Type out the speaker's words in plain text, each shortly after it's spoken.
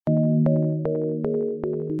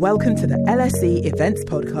Welcome to the LSE Events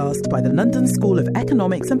Podcast by the London School of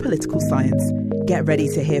Economics and Political Science. Get ready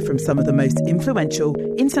to hear from some of the most influential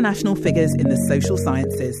international figures in the social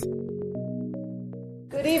sciences.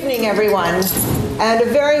 Good evening, everyone, and a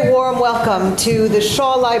very warm welcome to the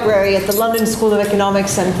Shaw Library at the London School of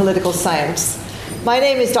Economics and Political Science. My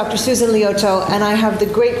name is Dr. Susan Liotto, and I have the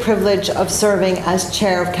great privilege of serving as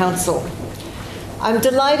Chair of Council. I'm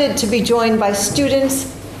delighted to be joined by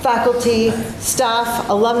students, faculty, staff,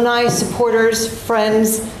 alumni, supporters,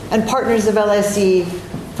 friends, and partners of LSE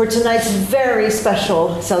for tonight's very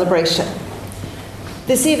special celebration.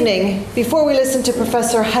 This evening, before we listen to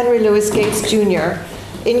Professor Henry Louis Gates Jr.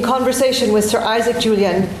 in conversation with Sir Isaac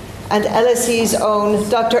Julien and LSE's own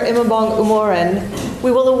Dr. Imaobong Umoren,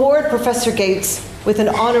 we will award Professor Gates with an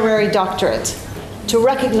honorary doctorate to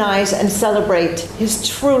recognize and celebrate his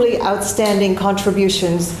truly outstanding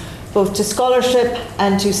contributions both to scholarship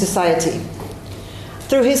and to society.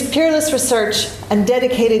 Through his peerless research and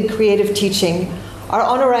dedicated creative teaching, our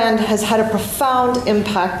honorand has had a profound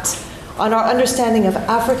impact on our understanding of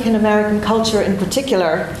African American culture in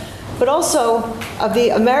particular, but also of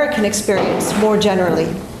the American experience more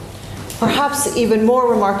generally. Perhaps even more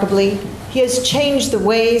remarkably, he has changed the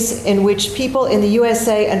ways in which people in the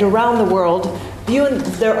USA and around the world view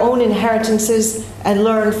their own inheritances and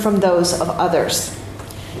learn from those of others.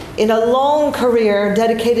 In a long career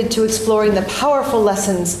dedicated to exploring the powerful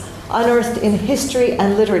lessons unearthed in history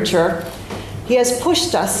and literature, he has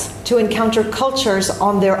pushed us to encounter cultures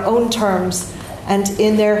on their own terms and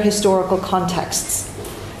in their historical contexts,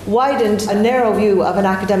 widened a narrow view of an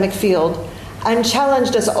academic field, and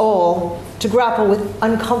challenged us all to grapple with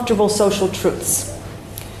uncomfortable social truths.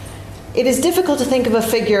 It is difficult to think of a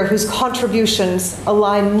figure whose contributions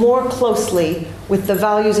align more closely with the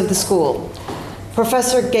values of the school.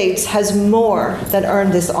 Professor Gates has more than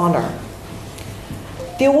earned this honor.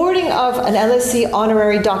 The awarding of an LSE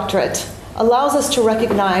honorary doctorate allows us to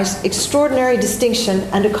recognize extraordinary distinction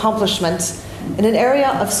and accomplishments in an area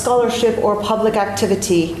of scholarship or public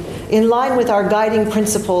activity in line with our guiding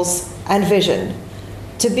principles and vision,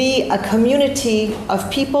 to be a community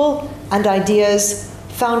of people and ideas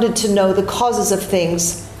founded to know the causes of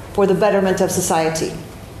things for the betterment of society.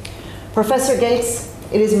 Professor Gates,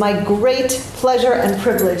 it is my great pleasure and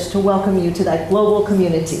privilege to welcome you to that global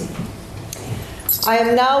community. I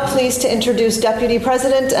am now pleased to introduce Deputy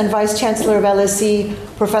President and Vice Chancellor of LSE,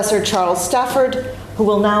 Professor Charles Stafford, who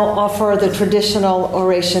will now offer the traditional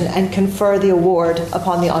oration and confer the award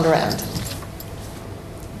upon the honorand.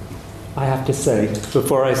 I have to say,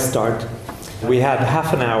 before I start, we had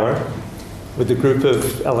half an hour with a group of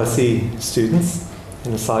LSE students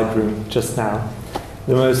in a side room just now.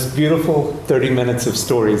 The most beautiful 30 minutes of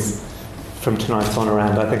stories from tonight's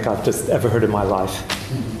honorand I think I've just ever heard in my life.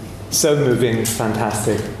 So moving,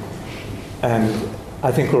 fantastic, and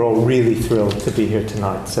I think we're all really thrilled to be here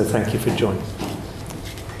tonight, so thank you for joining.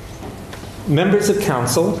 Members of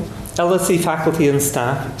Council, LSE faculty and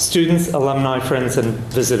staff, students, alumni, friends, and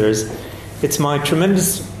visitors, it's my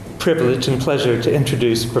tremendous privilege and pleasure to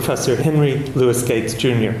introduce Professor Henry Louis Gates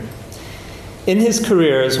Jr. In his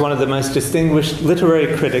career as one of the most distinguished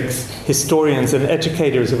literary critics, historians, and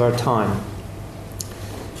educators of our time,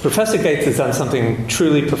 Professor Gates has done something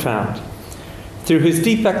truly profound. Through his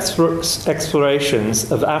deep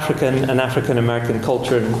explorations of African and African American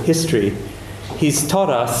culture and history, he's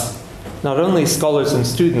taught us, not only scholars and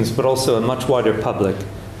students, but also a much wider public,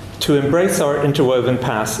 to embrace our interwoven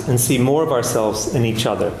past and see more of ourselves in each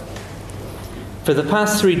other. For the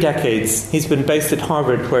past 3 decades, he's been based at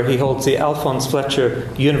Harvard, where he holds the Alphonse Fletcher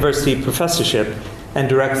University Professorship and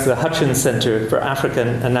directs the Hutchins Center for African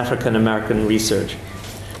and African American Research.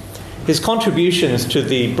 His contributions to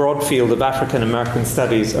the broad field of African American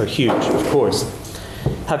studies are huge, of course.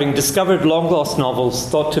 Having discovered long-lost novels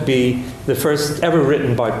thought to be the first ever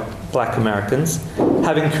written by Black Americans,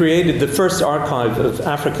 having created the first archive of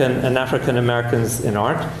African and African Americans in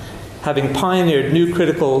art, having pioneered new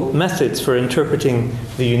critical methods for interpreting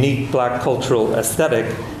the unique Black cultural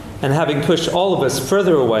aesthetic, and having pushed all of us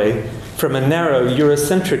further away from a narrow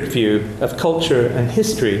Eurocentric view of culture and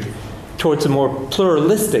history towards a more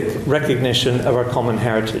pluralistic recognition of our common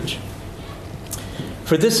heritage.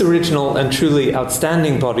 For this original and truly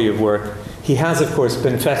outstanding body of work, he has, of course,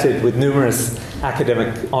 been feted with numerous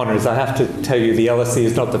academic honors. I have to tell you, the LSE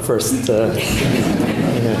is not the first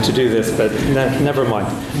to do this, but never mind.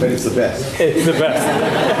 But it's the best. It's the best.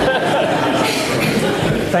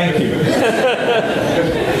 Thank you.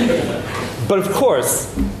 But of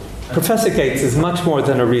course, Professor Gates is much more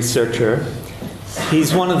than a researcher.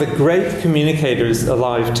 He's one of the great communicators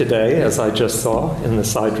alive today, as I just saw in the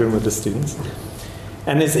side room with the students.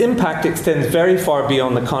 and his impact extends very far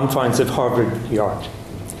beyond the confines of Harvard Yard.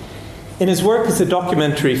 In his work as a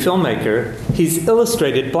documentary filmmaker, he's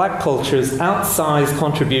illustrated black culture's outsized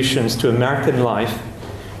contributions to American life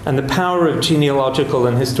and the power of genealogical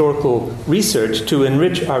and historical research to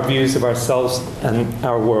enrich our views of ourselves and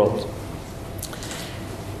our world.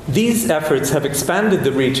 These efforts have expanded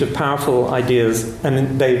the reach of powerful ideas,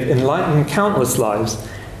 and they've enlightened countless lives,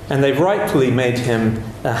 and they've rightfully made him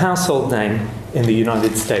a household name in the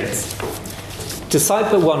United States. To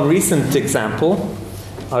cite but one recent example,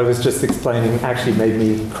 I was just explaining, actually made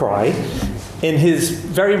me cry. In his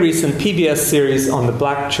very recent PBS series on the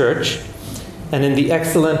Black Church, and in the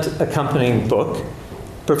excellent accompanying book,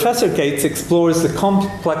 Professor Gates explores the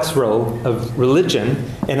complex role of religion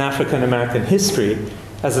in African American history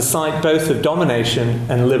as a site both of domination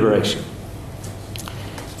and liberation.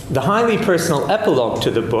 The highly personal epilogue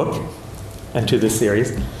to the book, and to the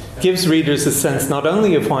series, gives readers a sense not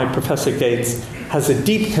only of why Professor Gates has a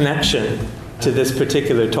deep connection to this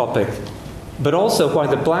particular topic, but also why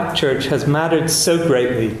the Black Church has mattered so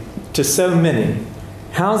greatly to so many,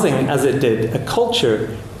 housing as it did a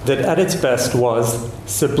culture that at its best was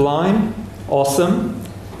sublime, awesome,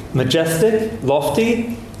 majestic,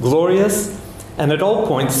 lofty, glorious, and at all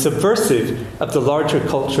points subversive of the larger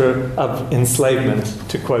culture of enslavement,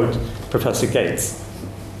 to quote Professor Gates.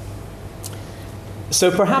 So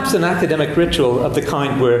perhaps an academic ritual of the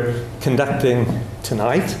kind we're conducting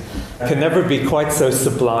tonight can never be quite so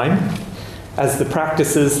sublime as the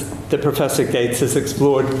practices that Professor Gates has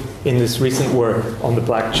explored in this recent work on the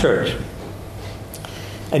Black Church.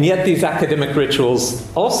 And yet these academic rituals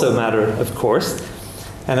also matter, of course,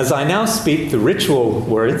 and as I now speak the ritual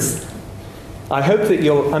words, I hope that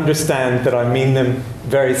you'll understand that I mean them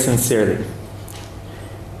very sincerely.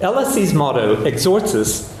 LSE's motto exhorts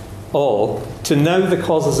us all to know the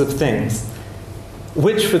causes of things,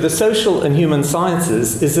 which for the social and human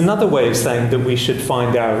sciences is another way of saying that we should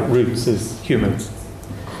find our roots as humans.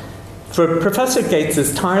 For Professor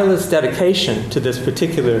Gates's tireless dedication to this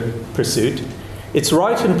particular pursuit, it's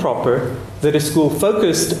right and proper that a school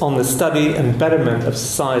focused on the study and betterment of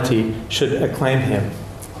society should acclaim him.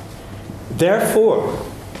 Therefore,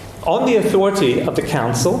 on the authority of the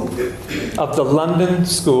Council of the London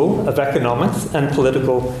School of Economics and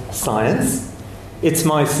Political Science, it's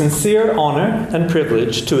my sincere honor and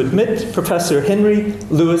privilege to admit Professor Henry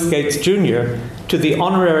Louis Gates, Jr. to the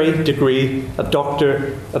honorary degree of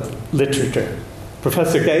Doctor of Literature.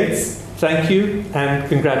 Professor Gates, thank you and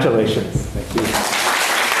congratulations. Thank you.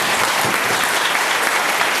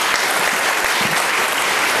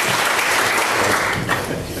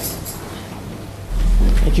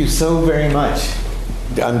 Thank you so very much.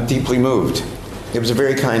 I'm deeply moved. It was a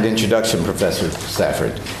very kind introduction, Professor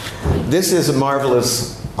Stafford. This is a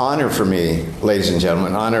marvelous honor for me, ladies and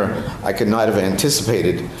gentlemen, an honor I could not have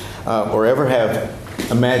anticipated or ever have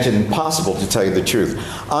imagined possible, to tell you the truth.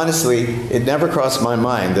 Honestly, it never crossed my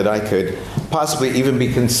mind that I could possibly even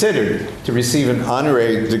be considered to receive an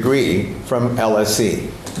honorary degree from LSE.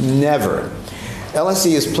 Never.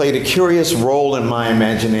 LSE has played a curious role in my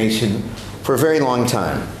imagination for a very long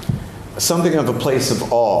time. Something of a place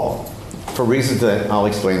of awe, for reasons that I'll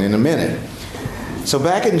explain in a minute. So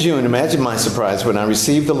back in June, imagine my surprise when I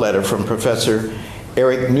received a letter from Professor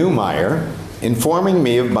Eric Neumeyer informing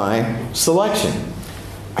me of my selection.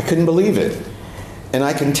 I couldn't believe it. And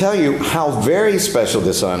I can tell you how very special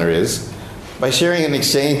this honor is by sharing an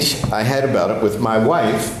exchange I had about it with my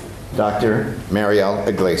wife, Dr. Marielle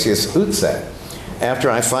Iglesias Utzet, after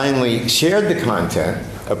I finally shared the content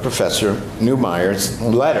of Professor Neumeyer's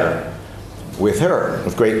letter with her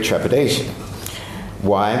with great trepidation.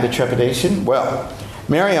 Why the trepidation? Well,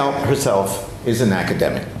 Marielle herself is an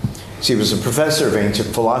academic. She was a professor of ancient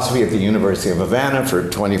philosophy at the University of Havana for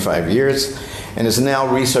 25 years and is now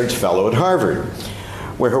a research fellow at Harvard,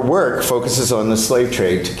 where her work focuses on the slave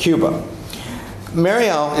trade to Cuba.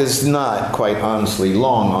 Marielle is not, quite honestly,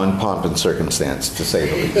 long on pomp and circumstance, to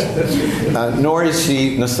say the least. Nor is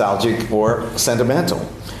she nostalgic or sentimental.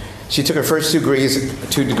 She took her first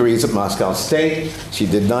two degrees at Moscow State. She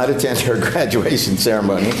did not attend her graduation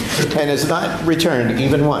ceremony and has not returned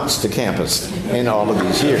even once to campus in all of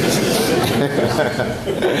these years.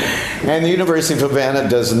 And the University of Havana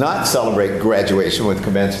does not celebrate graduation with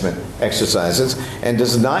commencement exercises and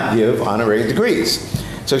does not give honorary degrees.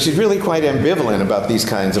 So she's really quite ambivalent about these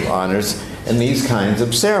kinds of honors and these kinds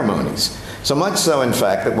of ceremonies. So much so, in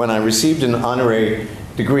fact, that when I received an honorary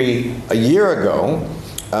degree a year ago,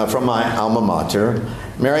 from my alma mater,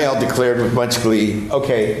 Marielle declared with much glee,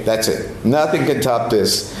 okay, that's it. Nothing can top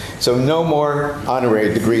this. So no more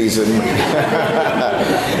honorary degrees. And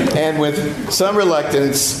And with some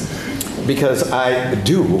reluctance, because I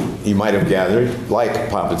do, you might have gathered,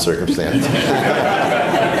 like pomp and circumstance,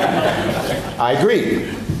 I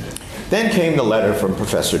agreed. Then came the letter from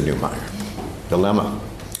Professor Neumeyer. Dilemma.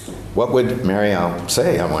 What would Marielle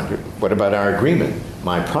say, I wondered? What about our agreement,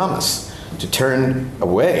 my promise to turn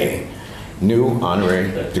away new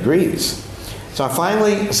honorary degrees? So I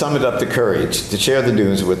finally summoned up the courage to share the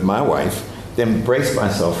news with my wife, then braced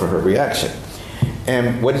myself for her reaction.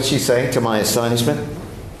 And what did she say to my astonishment?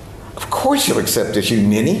 Of course you'll accept this, you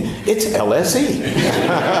ninny. It's LSE.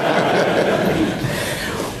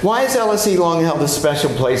 Why has LSE long held a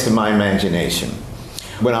special place in my imagination?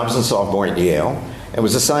 When I was a sophomore at Yale and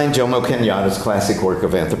was assigned Jomo Kenyatta's classic work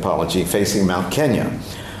of anthropology, Facing Mount Kenya,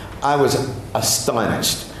 I was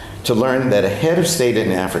astonished to learn that a head of state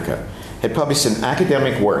in Africa had published an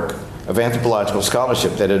academic work of anthropological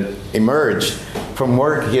scholarship that had emerged from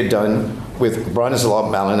work he had done with Bronislaw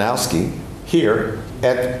Malinowski here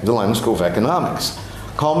at the London School of Economics,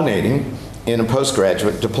 culminating in a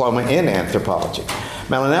postgraduate diploma in anthropology.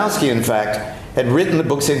 Malinowski, in fact, had written the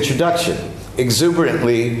book's introduction,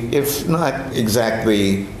 exuberantly, if not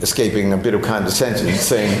exactly escaping a bit of condescension,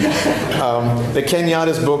 saying that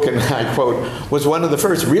Kenyatta's book, and I quote, was one of the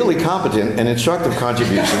first really competent and instructive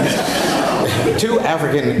contributions to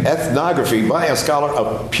African ethnography by a scholar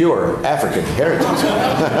of pure African heritage.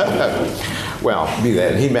 Well, be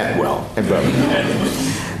that, he meant well.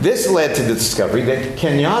 This led to the discovery that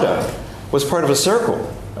Kenyatta was part of a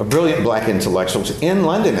circle of brilliant black intellectuals in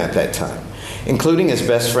London at that time, including his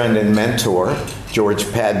best friend and mentor, George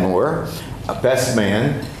Padmore, a best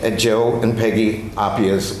man at Joe and Peggy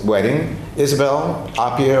Appiah's wedding. Isabel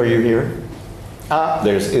Appiah, are you here?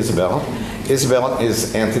 There's Isabel. Isabel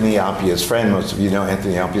is Anthony Appiah's friend. Most of you know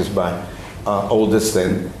Anthony Appiah's my oldest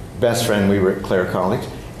and best friend. We were at Clare College.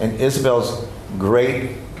 And Isabel's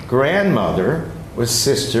great-grandmother was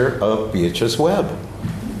sister of Beatrice Webb.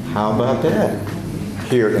 How about that?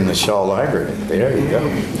 Here in the Shaw Library. There you go.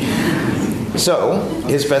 So,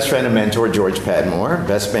 his best friend and mentor, George Padmore,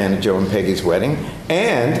 best man at Joe and Peggy's wedding,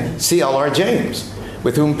 and C.L.R. James,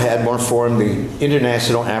 with whom Padmore formed the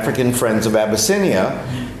International African Friends of Abyssinia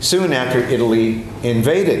soon after Italy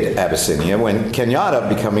invaded Abyssinia, when Kenyatta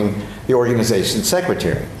becoming the organization's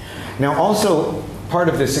secretary. Now, also part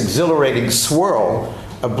of this exhilarating swirl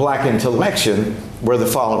of black intellection were the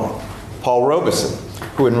following. Paul Robeson,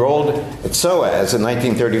 who enrolled at SOAS in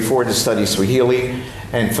 1934 to study Swahili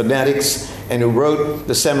and phonetics, and who wrote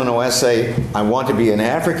the seminal essay, I Want to Be an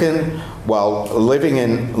African, while living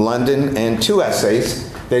in London, and two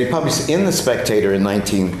essays that he published in The Spectator in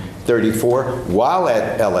 1934 while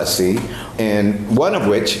at LSE, and one of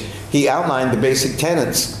which he outlined the basic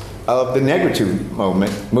tenets of the Negritude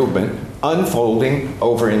movement unfolding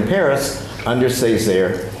over in Paris under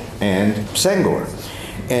Césaire and Senghor.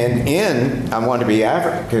 And in I Want to Be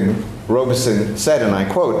African, Robeson said, and I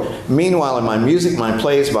quote, meanwhile in my music, my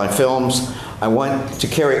plays, my films, I want to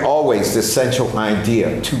carry always this central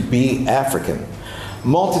idea, to be African.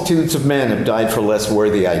 Multitudes of men have died for less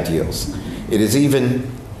worthy ideals. It is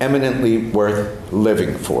even eminently worth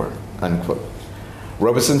living for, unquote.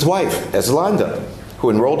 Robeson's wife, Eslanda,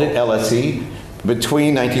 who enrolled at LSE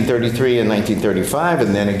between 1933 and 1935,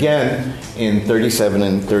 and then again in 37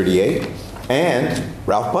 and 38, and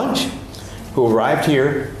Ralph Bunche, who arrived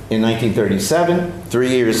here in 1937, 3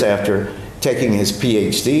 years after taking his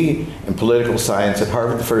PhD in political science at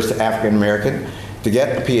Harvard, the first African American to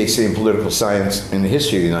get a PhD in political science in the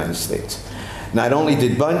history of the United States. Not only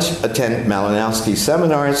did Bunche attend Malinowski's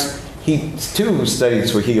seminars, he too studied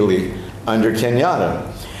Swahili under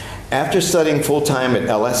Kenyatta. After studying full-time at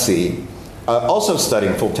LSE, also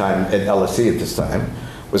studying full-time at LSE at this time,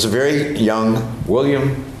 was a very young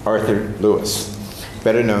William Arthur Lewis,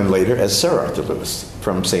 better known later as Sir Arthur Lewis,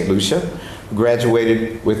 from St. Lucia, who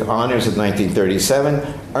graduated with honors in 1937,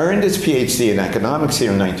 earned his PhD in economics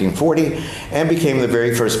here in 1940, and became the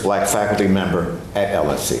very first black faculty member at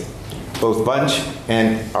LSE. Both Bunche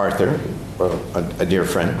and Arthur, a dear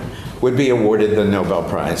friend, would be awarded the Nobel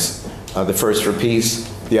Prize, the first for peace,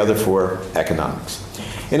 the other for economics.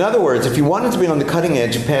 In other words, if you wanted to be on the cutting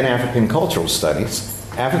edge of Pan-African cultural studies,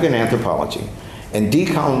 African anthropology, and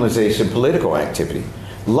decolonization political activity,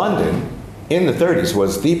 London in the 30s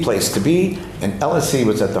was the place to be, and LSE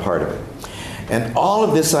was at the heart of it. And all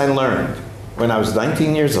of this I learned when I was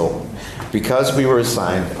 19 years old because we were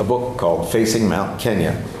assigned a book called Facing Mount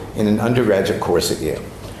Kenya in an undergraduate course at Yale.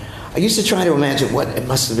 I used to try to imagine what it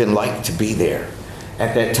must have been like to be there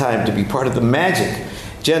at that time, to be part of the magic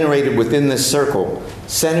generated within this circle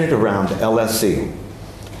centered around LSE.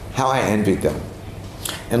 How I envied them.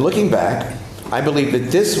 And looking back, I believe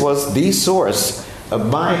that this was the source of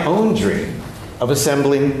my own dream of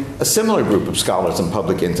assembling a similar group of scholars and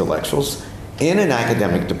public intellectuals in an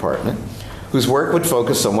academic department whose work would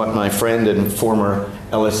focus on what my friend and former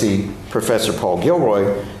LSE Professor Paul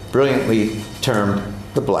Gilroy brilliantly termed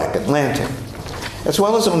the Black Atlantic, as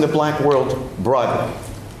well as on the black world broadly,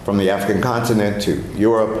 from the African continent to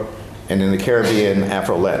Europe, and in the Caribbean,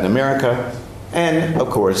 Afro-Latin America, and, of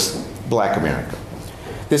course, Black America.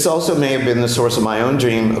 This also may have been the source of my own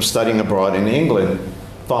dream of studying abroad in England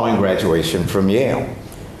following graduation from Yale.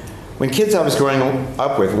 When kids I was growing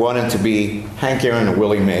up with wanted to be Hank Aaron or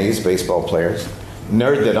Willie Mays, baseball players,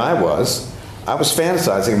 nerd that I was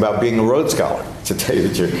fantasizing about being a Rhodes Scholar, to tell you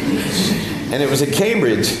the truth. And it was at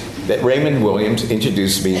Cambridge that Raymond Williams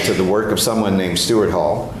introduced me to the work of someone named Stuart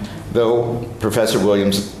Hall, though Professor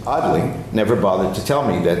Williams, oddly, never bothered to tell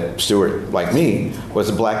me that Stuart, like me, was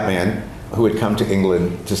a black man who had come to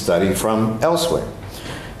England to study from elsewhere.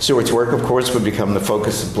 Stuart's work, of course, would become the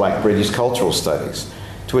focus of Black British cultural studies,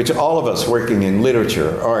 to which all of us working in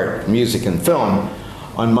literature, art, music, and film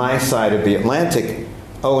on my side of the Atlantic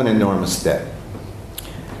owe an enormous debt.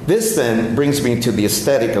 This then brings me to the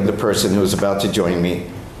aesthetic of the person who is about to join me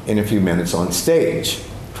in a few minutes on stage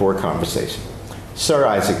for a conversation. Sir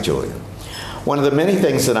Isaac Julien. One of the many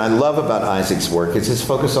things that I love about Isaac's work is his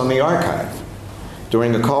focus on the archive.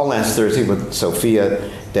 During a call last Thursday with Sophia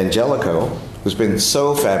D'Angelico, who's been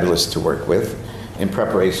so fabulous to work with in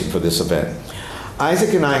preparation for this event,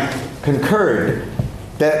 Isaac and I concurred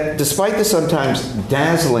that despite the sometimes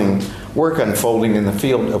dazzling work unfolding in the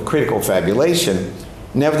field of critical fabulation,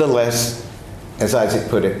 nevertheless, as Isaac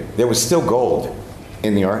put it, there was still gold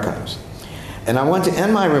in the archives. And I want to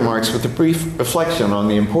end my remarks with a brief reflection on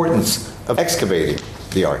the importance of excavating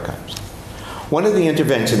the archives. One of the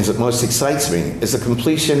interventions that most excites me is the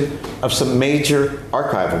completion of some major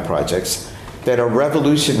archival projects that are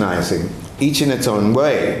revolutionizing, each in its own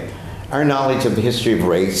way, our knowledge of the history of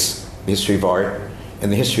race, the history of art,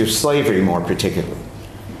 and the history of slavery more particularly.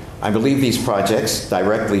 I believe these projects,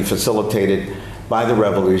 directly facilitated by the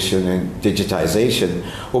revolution and digitization,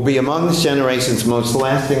 will be among this generation's most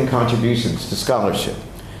lasting contributions to scholarship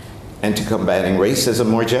and to combating racism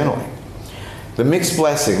more generally. The mixed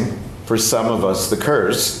blessing, for some of us, the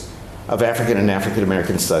curse of African and African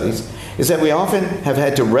American studies, is that we often have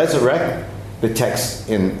had to resurrect the texts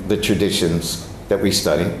in the traditions that we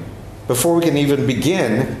study before we can even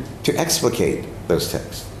begin to explicate those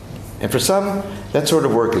texts. And for some, that sort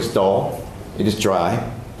of work is dull, it is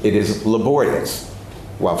dry, it is laborious,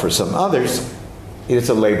 while for some others, it is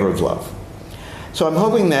a labor of love. So I'm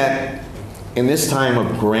hoping that in this time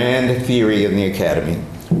of grand theory in the academy,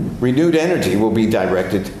 renewed energy will be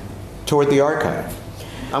directed toward the archive.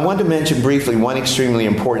 I want to mention briefly one extremely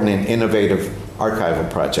important and innovative archival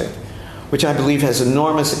project, which I believe has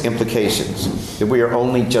enormous implications that we are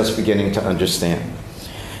only just beginning to understand.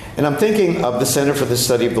 And I'm thinking of the Center for the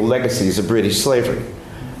Study of the Legacies of British Slavery,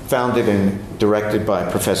 founded and directed by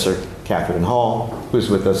Professor Catherine Hall, who's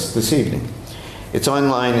with us this evening. Its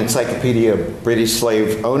online encyclopedia of British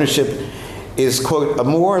slave ownership is, quote, a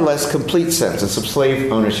more or less complete census of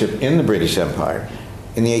slave ownership in the British Empire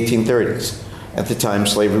in the 1830s. At the time,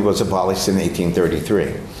 slavery was abolished in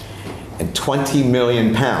 1833. And 20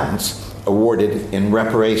 million pounds awarded in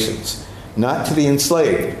reparations, not to the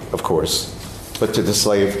enslaved, of course, but to the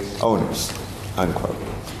slave owners, unquote.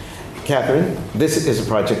 Catherine, this is a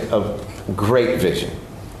project of great vision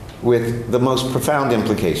with the most profound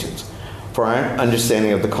implications for our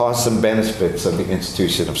understanding of the costs and benefits of the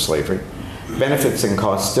institution of slavery, benefits and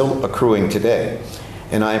costs still accruing today.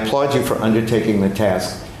 And I applaud you for undertaking the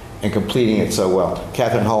task and completing it so well.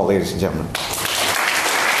 Catherine Hall, ladies and gentlemen.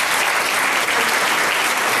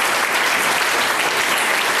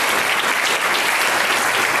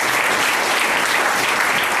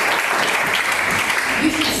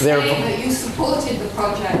 Saying that you supported the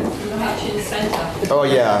project from the Hutchins Center. Oh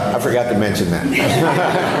yeah, I forgot to mention that.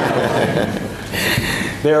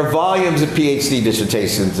 There are volumes of PhD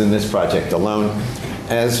dissertations in this project alone,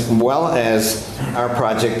 as well as our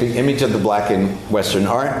project, The Image of the Black in Western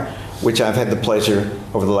Art, which I've had the pleasure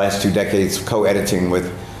over the last 2 decades co-editing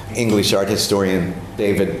with English art historian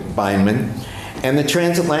David Beinman, and the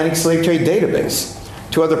Transatlantic Slave Trade Database,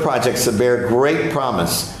 2 other projects that bear great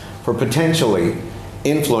promise for potentially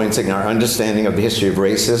influencing our understanding of the history of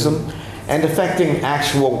racism and affecting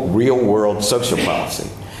actual real-world social policy.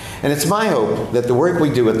 And it's my hope that the work we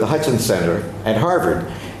do at the Hutchins Center at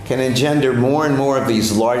Harvard can engender more and more of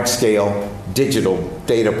these large-scale digital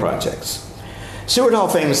data projects. Stuart Hall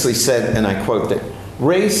famously said, and I quote, that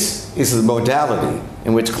race is the modality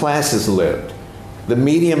in which class is lived, the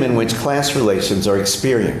medium in which class relations are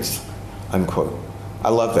experienced, unquote. I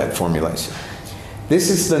love that formulation. This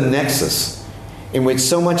is the nexus in which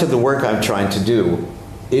so much of the work I'm trying to do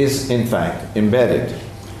is, in fact, embedded.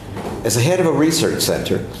 As the head of a research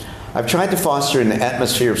center, I've tried to foster an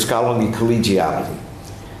atmosphere of scholarly collegiality,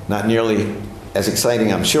 not nearly as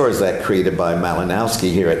exciting, I'm sure, as that created by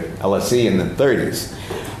Malinowski here at LSE in the 30s,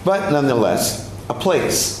 but nonetheless, a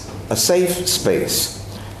place, a safe space,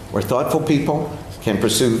 where thoughtful people can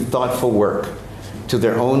pursue thoughtful work to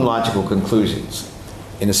their own logical conclusions,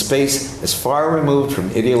 in a space as far removed from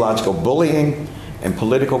ideological bullying and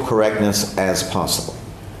political correctness as possible.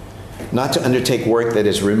 Not to undertake work that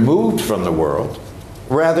is removed from the world,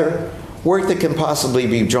 rather, work that can possibly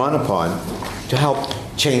be drawn upon to help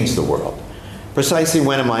change the world. Precisely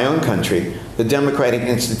when in my own country, the democratic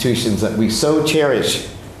institutions that we so cherish,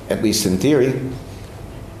 at least in theory,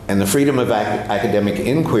 and the freedom of academic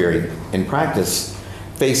inquiry in practice,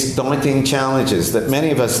 face daunting challenges that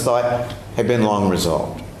many of us thought had been long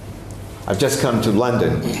resolved. I've just come to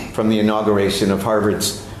London from the inauguration of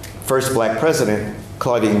Harvard's first black president,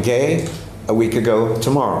 Claudine Gay, a week ago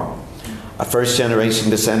tomorrow, a first-generation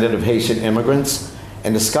descendant of Haitian immigrants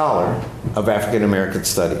and a scholar of African American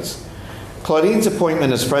studies. Claudine's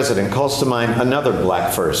appointment as president calls to mind another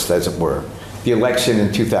black first, as it were, the election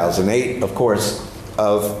in 2008, of course,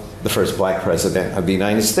 of the first black president of the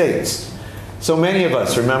United States. So many of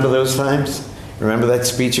us remember those times? Remember that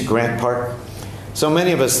speech at Grant Park? So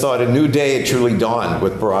many of us thought a new day had truly dawned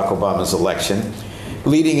with Barack Obama's election,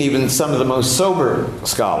 leading even some of the most sober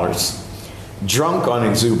scholars, drunk on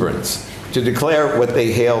exuberance, to declare what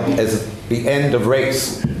they hailed as the end of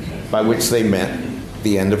race, by which they meant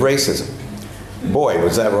the end of racism. Boy,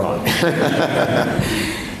 was that wrong.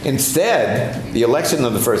 Instead, the election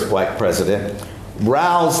of the first black president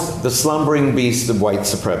roused the slumbering beast of white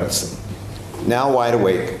supremacy, now wide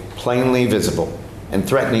awake, plainly visible, and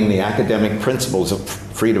threatening the academic principles of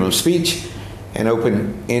freedom of speech and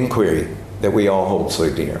open inquiry that we all hold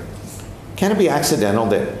so dear. Can it be accidental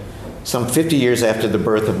that some 50 years after the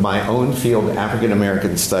birth of my own field, African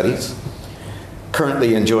American studies,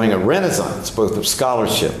 currently enjoying a renaissance both of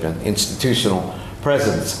scholarship and institutional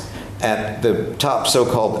presence at the top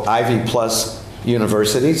so-called Ivy Plus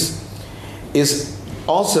universities, is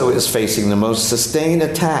facing the most sustained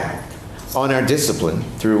attack on our discipline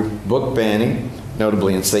through book banning,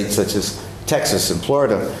 notably in states such as Texas and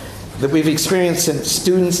Florida, that we've experienced since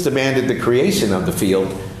students demanded the creation of the field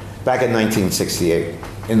back in 1968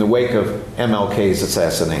 in the wake of MLK's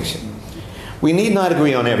assassination. We need not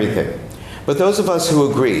agree on everything, but those of us who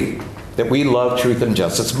agree that we love truth and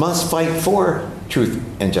justice must fight for truth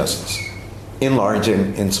and justice, in large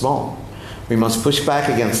and in small. We must push back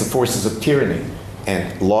against the forces of tyranny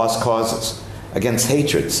and lost causes, against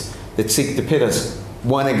hatreds that seek to pit us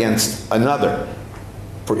one against another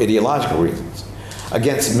for ideological reasons,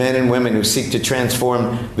 against men and women who seek to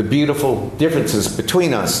transform the beautiful differences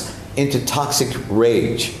between us into toxic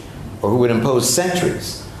rage, or who would impose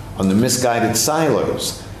centuries on the misguided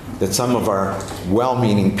silos that some of our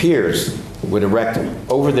well-meaning peers would erect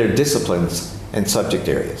over their disciplines and subject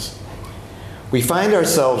areas. We find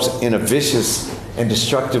ourselves in a vicious and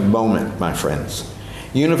destructive moment, my friends.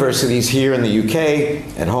 Universities here in the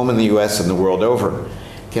UK, at home in the US, and the world over,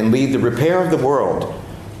 can lead the repair of the world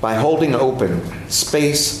by holding open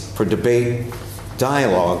space for debate,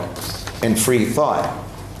 dialogue, and free thought.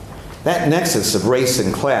 That nexus of race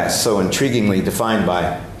and class, so intriguingly defined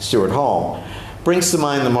by Stuart Hall, brings to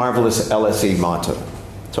mind the marvelous LSE motto,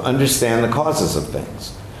 to understand the causes of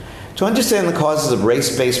things. To understand the causes of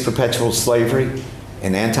race-based perpetual slavery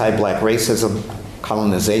and anti-black racism,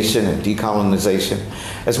 colonization and decolonization,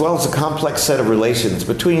 as well as a complex set of relations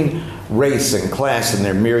between race and class in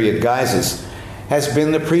their myriad guises, has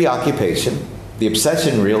been the preoccupation, the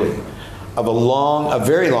obsession really, of a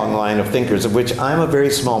very long line of thinkers of which I'm a very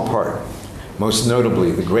small part, most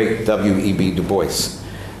notably the great W.E.B. Du Bois,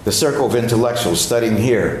 the circle of intellectuals studying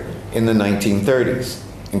here in the 1930s,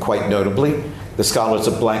 and quite notably, the scholars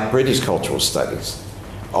of Black British cultural studies,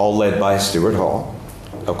 all led by Stuart Hall,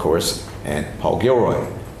 of course, and Paul Gilroy,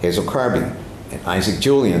 Hazel Carby, and Isaac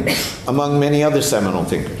Julien, among many other seminal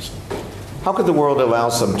thinkers. How could the world allow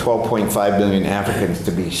some 12.5 million Africans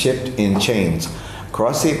to be shipped in chains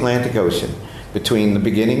across the Atlantic Ocean between the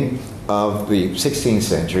beginning of the 16th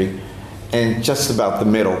century and just about the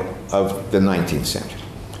middle of the 19th century,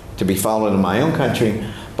 to be followed in my own country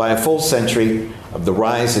by a full century of the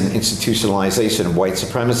rise and institutionalization of white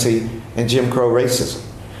supremacy and Jim Crow racism?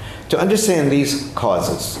 To understand these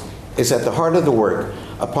causes is at the heart of the work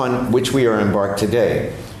upon which we are embarked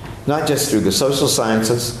today, not just through the social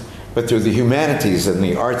sciences but through the humanities and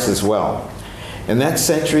the arts as well. And that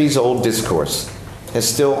centuries-old discourse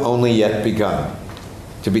has still only yet begun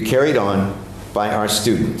to be carried on by our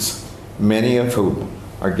students, many of whom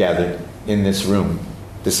are gathered in this room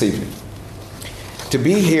this evening. To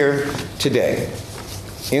be here today,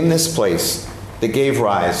 in this place that gave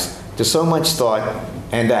rise to so much thought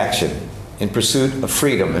and action in pursuit of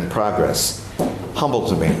freedom and progress,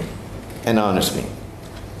 humbles me and honors me.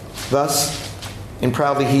 Thus, in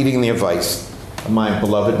proudly heeding the advice of my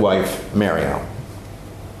beloved wife, Mariel,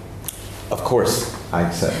 of course, I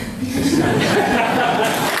accept.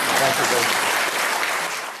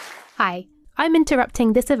 Hi, I'm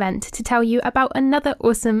interrupting this event to tell you about another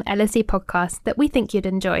awesome LSE podcast that we think you'd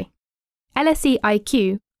enjoy. LSE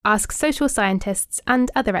IQ asks social scientists and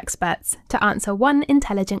other experts to answer one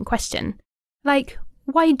intelligent question, like,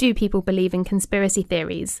 why do people believe in conspiracy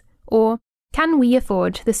theories? Or, can we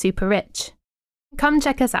afford the super rich? Come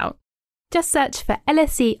check us out. Just search for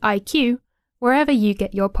LSE IQ wherever you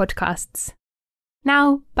get your podcasts.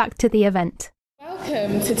 Now, back to the event.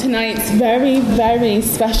 Welcome to tonight's very, very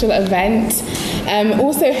special event,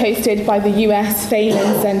 also hosted by the US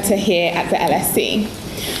Phelan Center here at the LSE.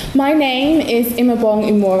 My name is Imaobong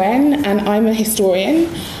Umoren, and I'm a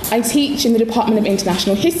historian. I teach in the Department of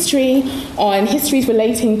International History on histories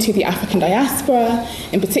relating to the African diaspora,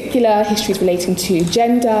 in particular histories relating to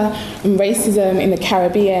gender and racism in the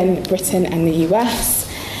Caribbean, Britain and the US.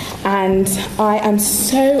 And I am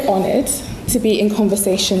so honoured to be in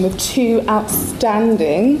conversation with two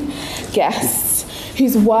outstanding guests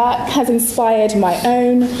whose work has inspired my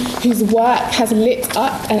own, whose work has lit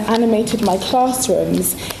up and animated my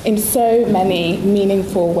classrooms in so many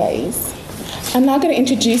meaningful ways. I'm now going to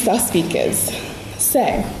introduce our speakers. So,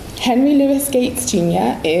 Henry Louis Gates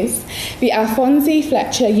Jr. is the Alphonse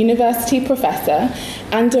Fletcher University Professor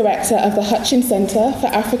and Director of the Hutchins Center for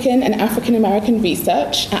African and African American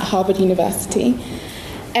Research at Harvard University.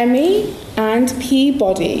 Emmy and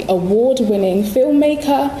Peabody award-winning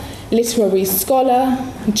filmmaker, literary scholar,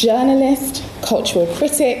 journalist, cultural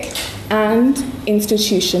critic, and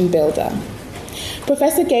institution builder.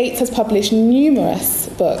 Professor Gates has published numerous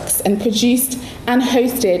books and produced and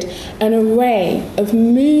hosted an array of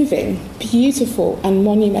moving, beautiful, and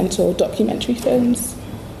monumental documentary films.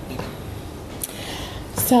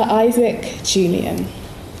 Sir Isaac Julien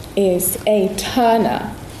is a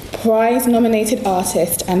Turner Prize-nominated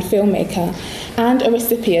artist and filmmaker, and a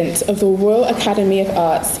recipient of the Royal Academy of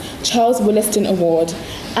Arts Charles Williston Award,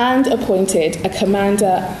 and appointed a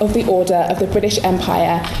Commander of the Order of the British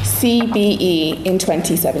Empire, CBE, in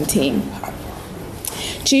 2017.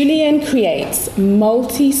 Julien creates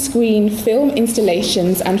multi-screen film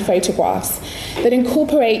installations and photographs that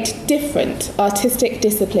incorporate different artistic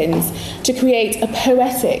disciplines to create a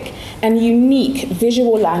poetic and unique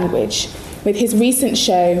visual language, with his recent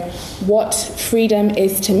show, What Freedom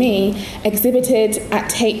Is to Me, exhibited at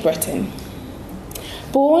Tate Britain.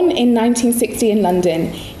 Born in 1960 in London,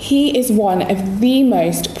 he is one of the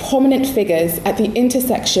most prominent figures at the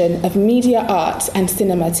intersection of media art and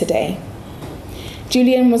cinema today.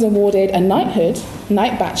 Julien was awarded a knighthood,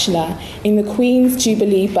 Knight Bachelor, in the Queen's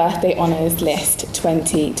Jubilee Birthday Honours List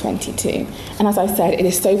 2022. And as I said, it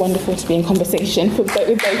is so wonderful to be in conversation with both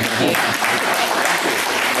of you.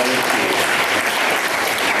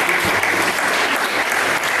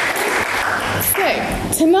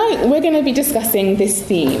 Tonight, we're going to be discussing this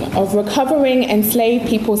theme of recovering enslaved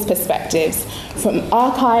people's perspectives from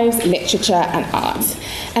archives, literature, and art.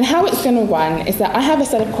 And how it's going to run is that I have a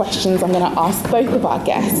set of questions I'm going to ask both of our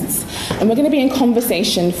guests, and we're going to be in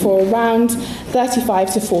conversation for around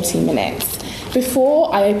 35 to 40 minutes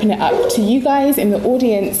before I open it up to you guys in the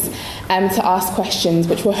audience to ask questions,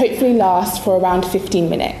 which will hopefully last for around 15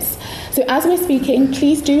 minutes. So as we're speaking,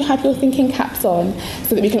 please do have your thinking caps on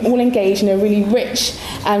so that we can all engage in a really rich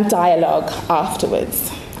dialogue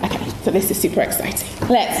afterwards. Okay, so this is super exciting.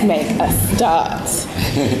 Let's make a start.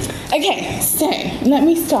 Okay, so let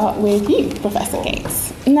me start with you, Professor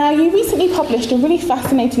Gates. Now, you recently published a really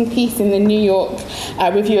fascinating piece in the New York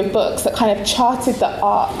Review of Books that kind of charted the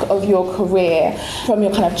arc of your career from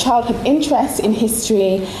your kind of childhood interest in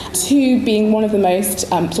history to being one of the most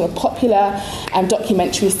sort of popular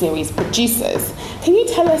documentary series producers. Can you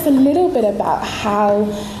tell us a little bit about how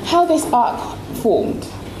this arc formed?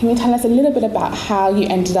 Can you tell us a little bit about how you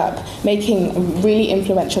ended up making really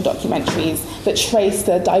influential documentaries that trace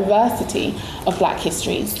the diversity of Black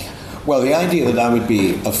histories? Well, the idea that I would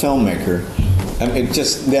be a filmmaker, it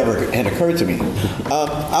just never had occurred to me.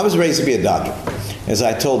 I was raised to be a doctor, as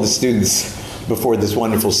I told the students before this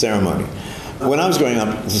wonderful ceremony. When I was growing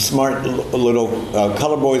up, the smart little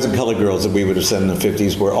colored boys and colored girls that we would have said in the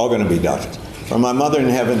 50s were all going to be doctors. From my mother in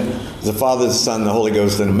heaven, the Father, the Son, the Holy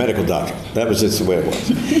Ghost, and a medical doctor. That was just the way it was.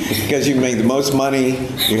 Because you made the most money,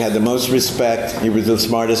 you had the most respect, you were the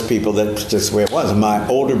smartest people. That's just the way it was. And my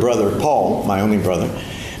older brother, Paul, my only brother,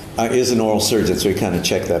 is an oral surgeon, so he kind of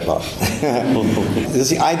checked that box.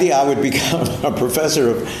 The idea I would become a professor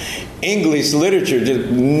of English literature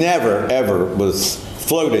just never, ever was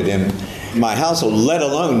floated in my household, let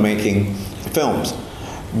alone making films.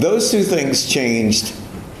 Those two things changed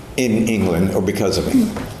in England, or because of me.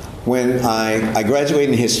 When I graduated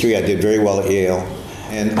in history, I did very well at Yale,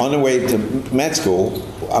 and on the way to med school,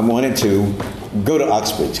 I wanted to go to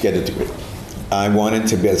Oxford to get a degree. I wanted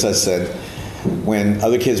to be, as I said, when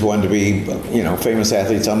other kids wanted to be, famous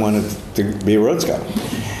athletes, I wanted to be a Rhodes Scholar.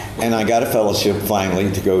 And I got a fellowship,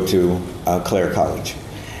 finally, to go to Clare College.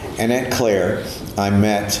 And at Clare, I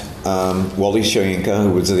met Wally Soyinka,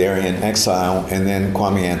 who was there in exile, and then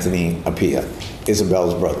Kwame Anthony Appiah,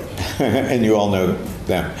 Isabel's brother. And you all know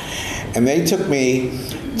them. And they took me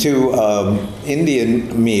to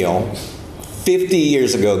Indian meal 50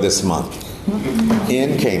 years ago this month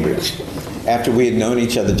in Cambridge, after we had known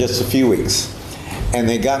each other just a few weeks. And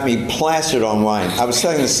they got me plastered on wine. I was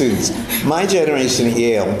telling the students, my generation at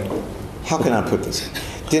Yale, how can I put this,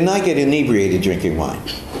 did not get inebriated drinking wine.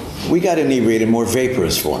 We got inebriated in more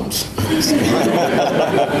vaporous forms.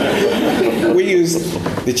 We used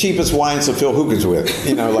the cheapest wines to fill hookahs with,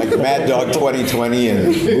 like Mad Dog 2020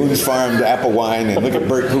 and Boone's Farm apple wine, and look at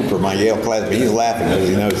Bert Cooper, my Yale classmate. He's laughing because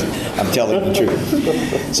he knows I'm telling the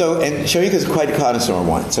truth. So, and Soyinka's quite a connoisseur in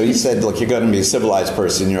wine. So he said, look, you're going to be a civilized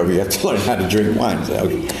person, you have to learn how to drink wine. So,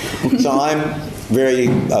 okay. So I'm very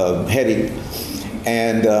heady.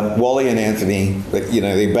 And Wally and Anthony,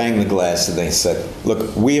 they banged the glass and they said,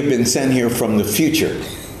 look, we have been sent here from the future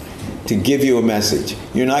to give you a message.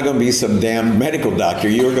 You're not going to be some damn medical doctor.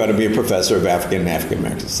 You're going to be a professor of African and African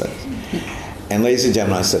American studies. And ladies and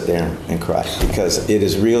gentlemen, I sat there and cried, because it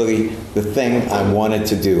is really the thing I wanted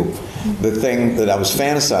to do, the thing that I was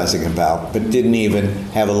fantasizing about, but didn't even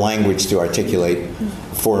have a language to articulate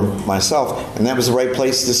for myself. And that was the right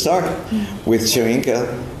place to start, with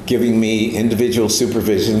Soyinka giving me individual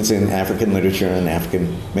supervisions in African literature and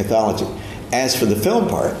African mythology. As for the film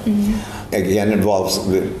part, again, involves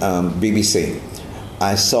the BBC.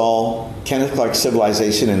 I saw Kenneth Clark's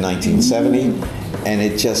Civilization in 1970, and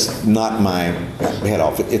it just knocked my head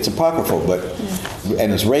off. It's apocryphal,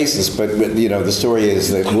 and it's racist, but the story is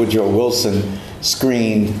that Woodrow Wilson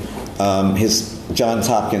screened his Johns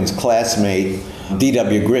Hopkins classmate,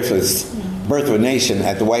 D.W. Griffith's Birth of a Nation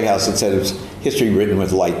at the White House. It said it was history written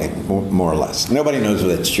with lightning, more or less. Nobody knows if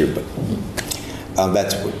that's true, but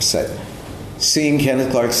that's what it said. Seeing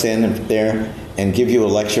Kenneth Clark stand there and give you a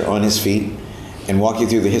lecture on his feet and walk you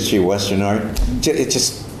through the history of Western art, it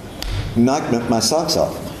just knocked my socks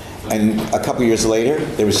off. And a couple years later,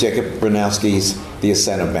 there was Jacob Bronowski's The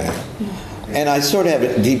Ascent of Man. And I sort of have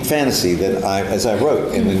a deep fantasy that as I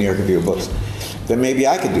wrote in the New York Review of Books, that maybe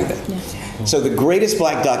I could do that. Yeah. So the greatest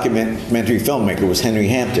black documentary filmmaker was Henry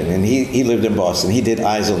Hampton, and he lived in Boston. He did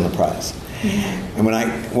Eyes on the Prize. Mm-hmm. And when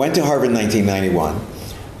I went to Harvard in 1991,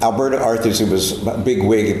 Alberta Arthurs, who was a big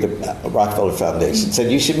wig at the Rockefeller Foundation, said,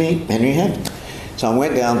 you should meet Henry Hampton. So I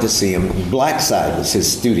went down to see him. Blackside was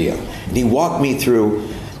his studio. And he walked me through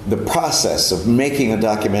the process of making a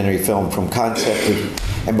documentary film from concept to,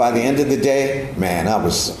 and by the end of the day, man, I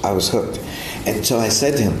was hooked. And so I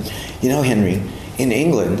said to him, Henry, in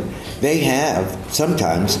England, they have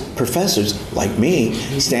sometimes professors like me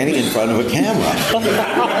standing in front of a camera.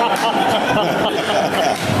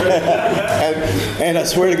 and I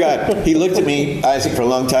swear to God, he looked at me, Isaac, for a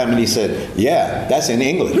long time, and he said, yeah, that's in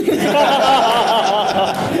England. So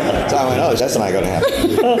I went, oh, that's not going to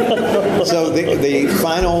happen. So the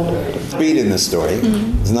final beat in this story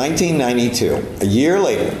is 1992. A year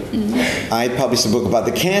later, I published a book about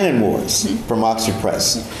the Cannon Wars from Oxford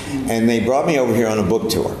Press. And they brought me over here on a book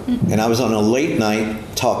tour. And I was on a late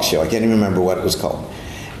night talk show. I can't even remember what it was called.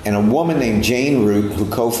 And a woman named Jane Root, who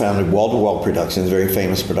co-founded Wall to Wall Productions, a very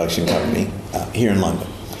famous production company here in London,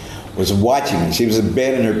 was watching me. She was in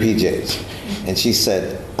bed in her PJs. And she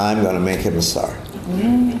said, I'm going to make him a star.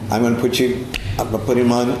 I'm going to put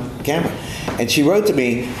him on camera. And she wrote to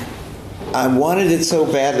me, I wanted it so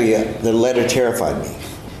badly, the letter terrified me.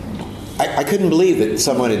 I couldn't believe that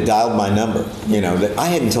someone had dialed my number, that I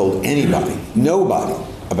hadn't told anybody, nobody,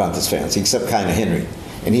 about this fantasy, except kind of Henry,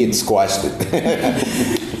 and he had squashed it.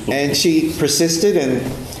 And she persisted, and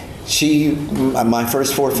my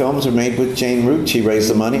first 4 films were made with Jane Root. She raised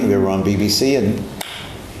the money. They were on BBC, and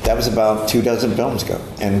that was about 24 films ago.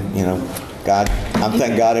 And,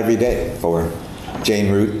 thank God every day for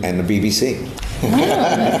Jane Root and the BBC. Wow,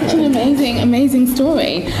 that's such an amazing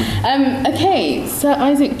story. Okay, Sir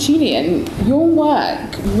Isaac Julien, your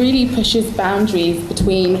work really pushes boundaries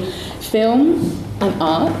between film and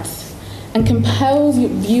art and compels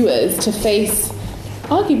viewers to face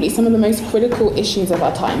arguably some of the most critical issues of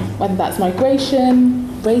our time, whether that's migration,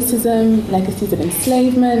 racism, legacies of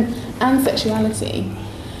enslavement, and sexuality.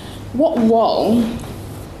 What role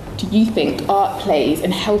do you think art plays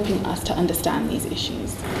in helping us to understand these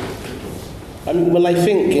issues? Well, I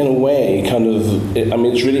think in a way,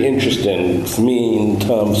 it's really interesting for me in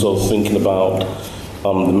terms of thinking about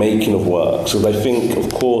the making of works. Because I think,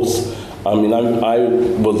 of course, I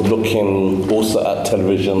was looking also at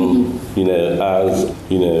television, as,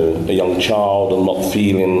 a young child and not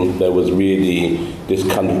feeling there was really this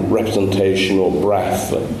kind of representation or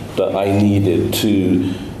breath that I needed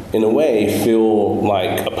to, in a way, feel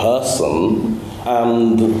like a person.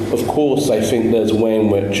 And, of course, I think there's a way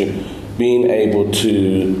in which being able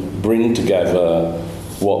to bring together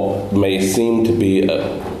what may seem to be at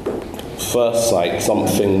first sight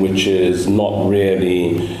something which is not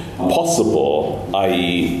really possible,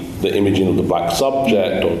 i.e. the imaging of the black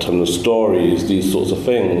subject or telling the stories, these sorts of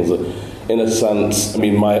things. In a sense,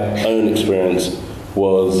 my own experience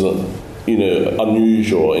was,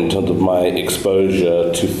 unusual in terms of my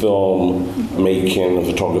exposure to film making and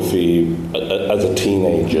photography as a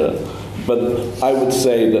teenager. But I would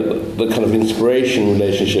say that the kind of inspiration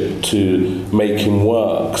relationship to making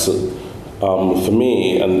works for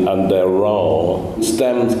me and their role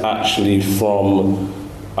stems actually from,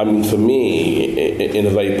 for me, in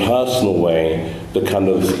a very personal way, the kind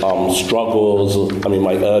of struggles,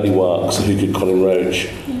 my early works, Who Could Colin Roach,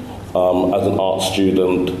 as an art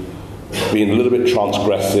student, being a little bit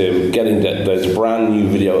transgressive, getting those brand new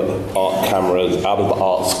video art cameras out of the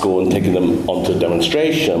art school and taking them onto a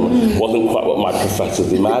demonstration wasn't quite what my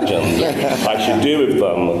professors imagined I should do with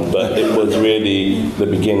them, but it was really the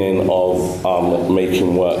beginning of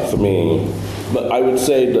making work for me. But I would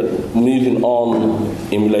say that moving on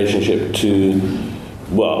in relationship to,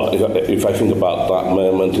 well, if I think about that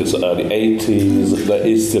moment, it's the early 80s, there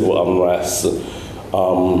is civil unrest,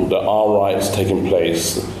 there are riots taking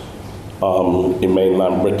place in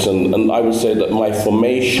mainland Britain, and I would say that my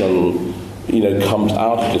formation, comes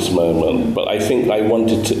out of this moment. But I think I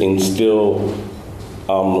wanted to instill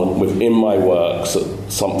within my works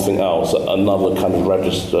something else, another kind of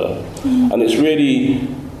register, and it's really,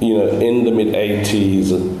 in the mid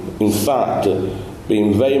 '80s, in fact,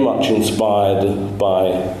 being very much inspired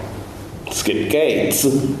by Skip Gates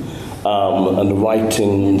and the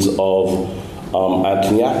writings of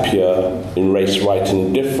Anthony Appiah in Race, Writing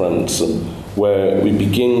and Difference, where we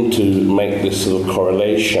begin to make this sort of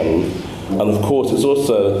correlation. And of course it's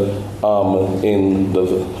also in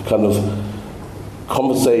the kind of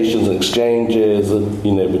conversations and exchanges,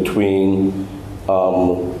 between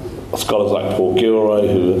scholars like Paul Gilroy,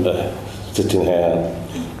 who are sitting here,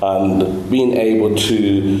 and being able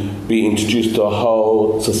to be introduced to a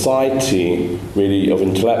whole society, really, of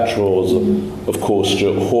intellectuals. Of course,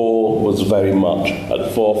 Stuart Hall was very much at the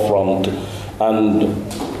forefront, and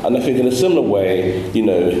I think in a similar way,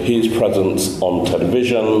 his presence on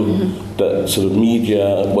television, that sort of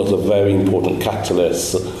media was a very important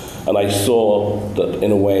catalyst, and I saw that,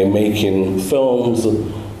 in a way, making films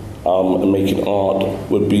and making art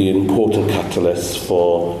would be an important catalyst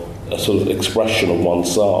for a sort of expression of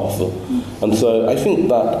oneself. And so I think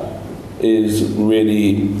that is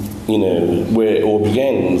really, where it all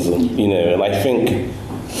begins, and I think,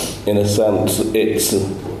 in a sense, it's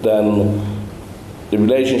then the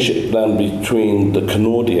relationship then between the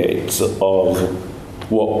canaudiates of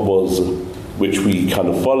what was, which we kind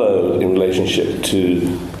of followed in relationship to,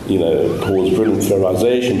 Paul's brilliant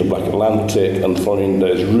theorization, the Black Atlantic, and following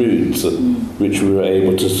those roots, which we were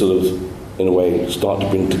able to sort of, in a way, start to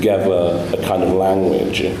bring together a kind of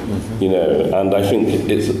language, and I think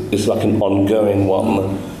it's like an ongoing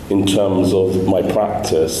one in terms of my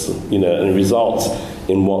practice, and it results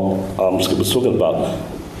in what Skip was talking about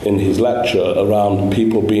in his lecture around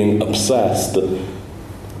people being obsessed,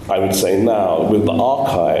 I would say now, with the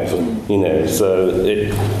archive, so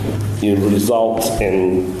it results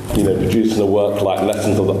in, producing a work like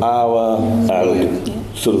Lessons of the Hour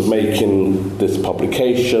and sort of making this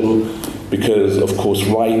publication, because, of course,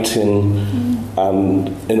 writing and,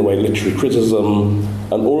 in a way, literary criticism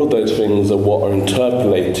and all of those things are what are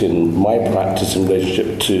interpolating my practice in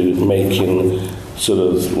relationship to making sort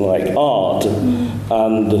of like art.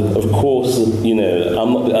 And of course, you know,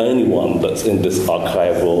 I'm not the only one that's in this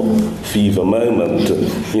archival fever moment,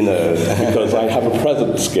 you know, because I have a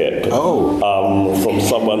present skip from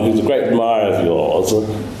someone who's a great admirer of yours,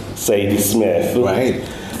 Sadie Smith. Right.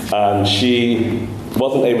 And she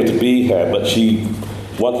wasn't able to be here, but she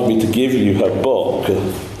wanted me to give you her book.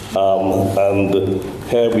 And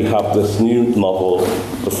here we have this new novel,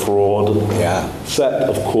 The Fraud, set,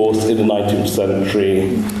 of course, in the 19th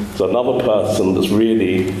century. So another person that's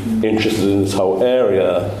really interested in this whole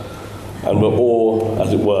area, and we're all,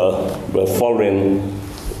 as it were, we're following,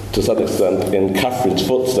 to some extent, in Catherine's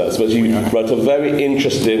footsteps. But she wrote a very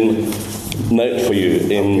interesting note for you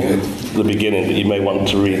in the beginning that you may want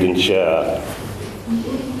to read and share.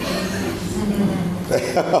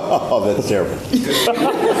 Oh, that's terrible.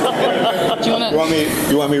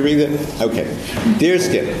 You want me to read it? Okay. Dear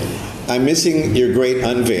Skip, I'm missing your great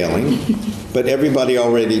unveiling, but everybody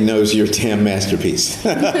already knows your damn masterpiece.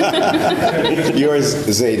 Yours,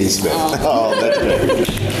 Zadie Smith. Oh, that's great.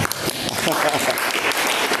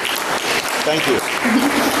 Thank you.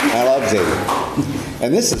 I love Zadie.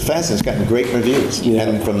 And this is fascinating. It's gotten great reviews,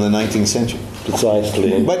 and from the 19th century.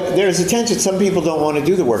 Precisely. But there's a tension. Some people don't want to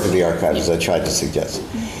do the work of the archives, as I tried to suggest.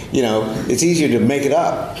 You know, it's easier to make it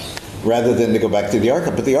up rather than to go back to the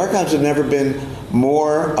archive. But the archives have never been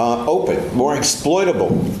more open, more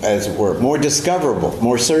exploitable, as it were, more discoverable,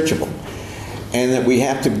 more searchable. And that we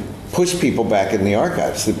have to push people back in the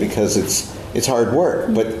archives because it's hard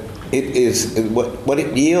work. But it is what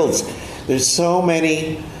it yields. There's so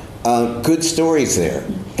many good stories there.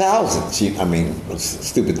 Thousands. I mean, it's a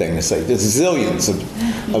stupid thing to say. There's zillions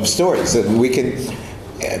of stories that we can,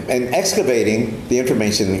 and excavating the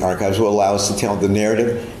information in the archives will allow us to tell the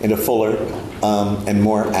narrative in a fuller and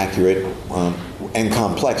more accurate and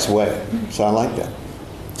complex way. So I like that.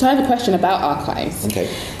 So I have a question about archives. Okay.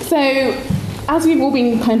 So, as we've all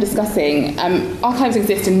been kind of discussing, archives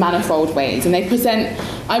exist in manifold ways, and they present,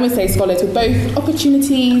 I would say, scholars with both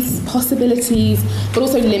opportunities, possibilities, but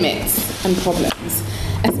also limits and problems,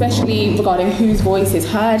 especially regarding whose voice is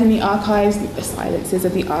heard in the archives, the silences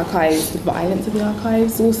of the archives, the violence of the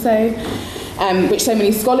archives also, which so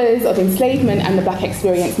many scholars of enslavement and the black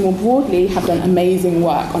experience more broadly have done amazing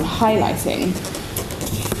work on highlighting.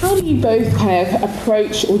 How do you both kind of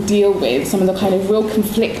approach or deal with some of the kind of real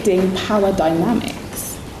conflicting power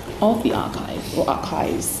dynamics of the archive or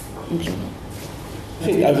archives in plural? I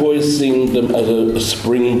think I've always seen them as a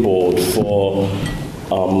springboard for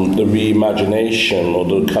the reimagination or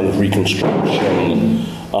the kind of reconstruction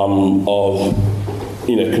of,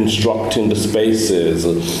 you know, constructing the spaces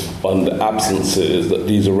and the absences, that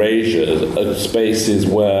these erasures are spaces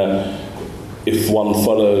where, if one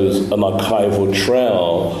follows an archival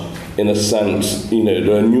trail, in a sense, you know,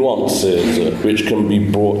 there are nuances which can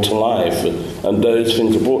be brought to life, and those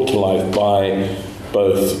things are brought to life by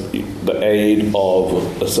both the aid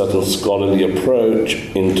of a certain scholarly approach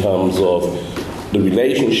in terms of the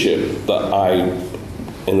relationship that I,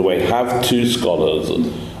 in a way, have to scholars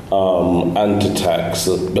and to texts,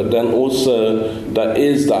 but then also there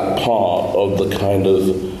is that part of the kind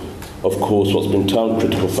of course, what's been termed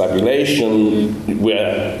critical fabulation,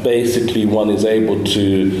 where basically one is able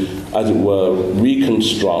to, as it were,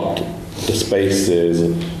 reconstruct the spaces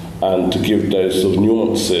and to give those sort of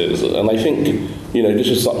nuances. And I think, you know, this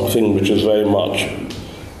is something which is very much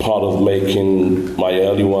part of making my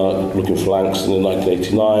early work, Looking for Langston in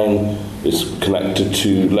 1989, is connected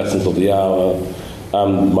to Lessons of the Hour.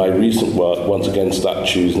 My recent work, once again,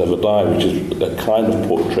 Statues Never Die, which is a kind of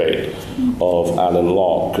portrait of Alan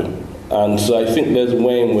Locke. And so I think there's a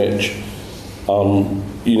way in which,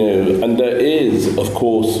 you know, and there is, of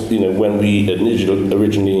course, you know, when we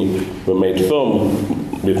originally were made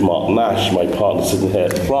film with Mark Nash, my partner sitting here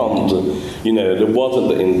at the front, you know, there wasn't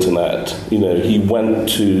the internet. You know, he went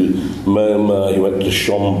to MoMA, he went to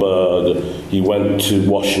Schomburg, he went to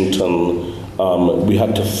Washington. We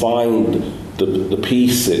had to find the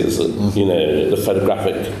pieces, you know, the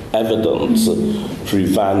photographic evidence through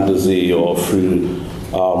Van der Zee or through,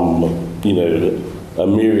 you know, a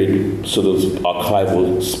myriad sort of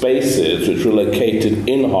archival spaces which were located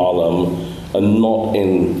in Harlem and not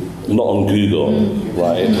on Google,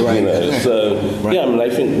 right? You know, so yeah, I mean, I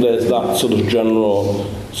think there's that sort of general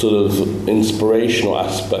sort of inspirational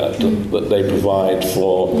aspect that they provide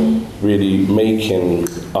for really making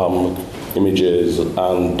images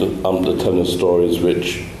and telling stories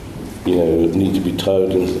which, you know, need to be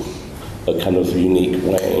told in a kind of unique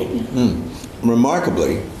way.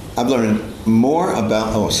 Remarkably, I've learned more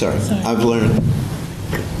about, I've learned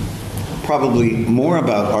probably more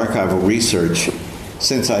about archival research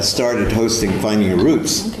since I started hosting Finding Your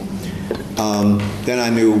Roots than I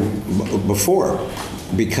knew before,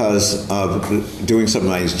 because of doing some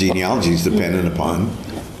of these genealogies dependent upon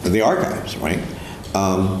the archives, right?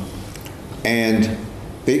 And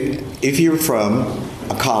if you're from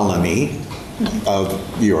a colony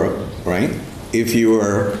of Europe, right? If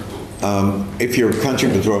you're a country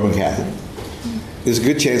with Roman Catholic, there's a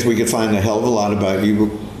good chance we could find a hell of a lot about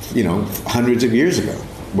you, you know, hundreds of years ago.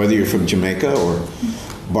 Whether you're from Jamaica or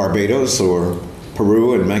Barbados or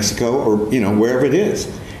Peru and Mexico or, you know, wherever it is.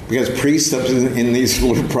 Because priests up in these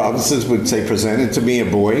little provinces would say, presented to me a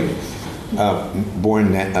boy,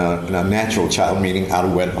 born a natural child, meaning out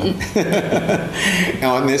of wedlock,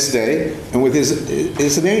 on this day, and with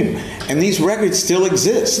his name. And these records still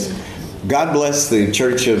exist. God bless the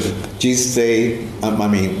Church of Jesus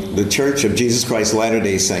the Church of Jesus Christ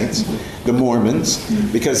Latter-day Saints, the Mormons,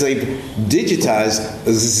 because they've digitized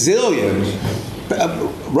a zillion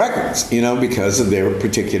records, you know, because of their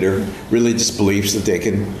particular religious beliefs that they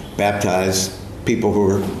can baptize people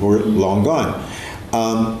who are long gone.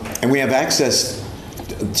 And we have access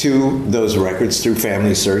to those records through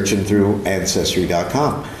Family Search and through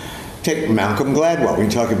Ancestry.com. Take Malcolm Gladwell. We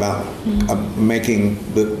talk about making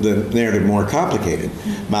the narrative more complicated.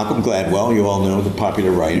 Malcolm Gladwell, you all know, the popular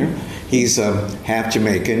writer. He's half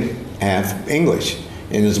Jamaican, half English,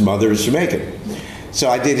 and his mother is Jamaican. So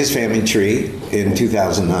I did his family tree in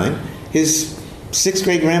 2009. His sixth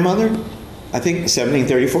great grandmother, I think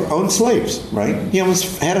 1734, owned slaves, right? He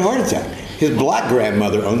almost had a heart attack. His black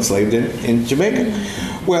grandmother owned slaves in Jamaica.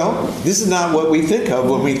 Well, this is not what we think of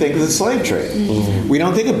when we think of the slave trade. We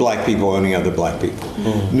don't think of black people owning other black people.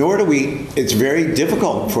 Nor do we, it's very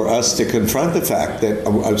difficult for us to confront the fact that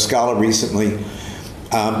a scholar recently,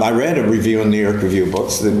 I read a review in the New York Review of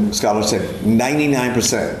Books, the scholar said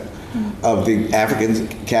 99% of the Africans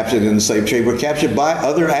captured in the slave trade were captured by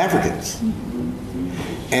other Africans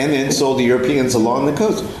and then sold to Europeans along the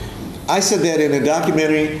coast. I said that in a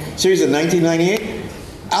documentary series in 1998.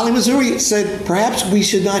 Ali Missouri said, perhaps we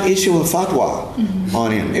should not issue a fatwa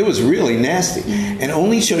on him. It was really nasty. And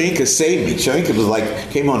only Shoyinka saved me. Shoyinka was like,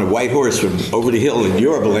 came on a white horse from over the hill in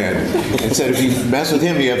Yoruba land and said, if you mess with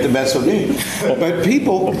him, you have to mess with me. But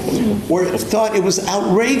people thought it was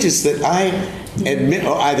outrageous that I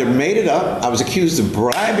either made it up, I was accused of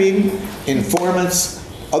bribing informants,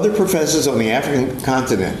 other professors on the African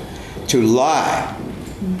continent to lie,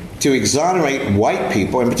 to exonerate white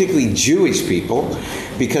people, and particularly Jewish people,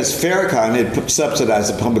 because Farrakhan had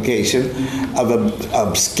subsidized the publication of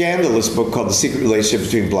a scandalous book called The Secret Relationship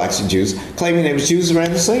Between Blacks and Jews, claiming there was Jews who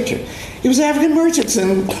ran the slave trade. It was African merchants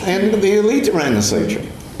and the elite that ran the slave trade.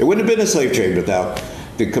 There wouldn't have been a slave trade without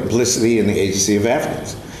the complicity and the agency of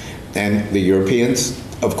Africans. And the Europeans,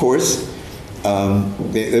 of course,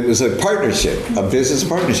 it was a partnership, a business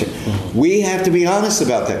partnership. We have to be honest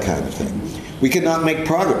about that kind of thing. We cannot make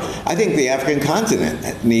progress. I think the African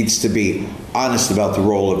continent needs to be honest about the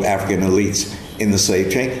role of African elites in the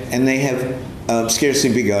slave trade, and they have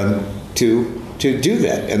scarcely begun to do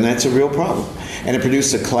that, and that's a real problem. And it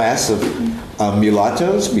produced a class of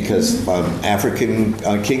mulattoes because African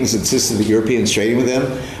kings insisted that Europeans trading with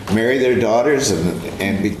them marry their daughters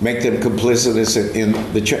and make them complicitous in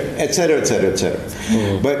the trade, et cetera, et cetera, et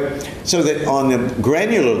cetera. But so that on the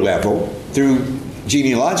granular level, through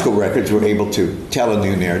genealogical records, we're able to tell a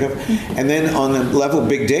new narrative. And then on the level of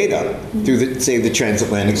big data, through the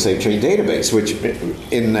transatlantic slave trade database, which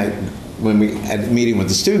when we had a meeting with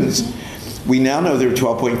the students, we now know there are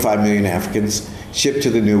 12.5 million Africans shipped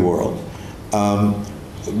to the New World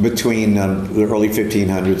between the early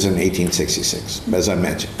 1500s and 1866, as I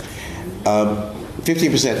mentioned.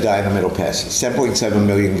 15% die in the Middle Passage. 10.7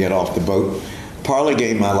 million get off the boat. Parlor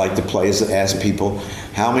game I like to play is to ask people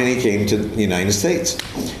how many came to the United States.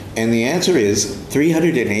 And the answer is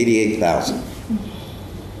 388,000.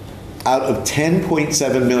 Out of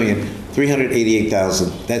 10.7 million,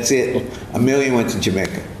 388,000. That's it. 1 million went to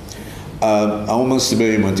Jamaica. Almost 1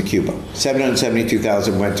 million went to Cuba.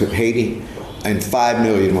 772,000 went to Haiti, and 5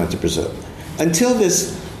 million went to Brazil. Until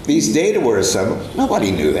these data were assembled, nobody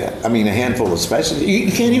knew that. I mean, a handful of specialists.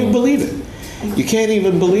 You can't even believe it. You can't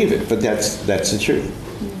even believe it, but that's the truth.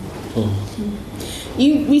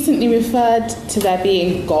 You recently referred to there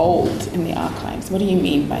being gold in the archives. What do you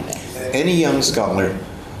mean by this? Any young scholar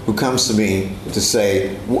who who comes to me to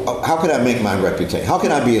say, how can I make my reputation? How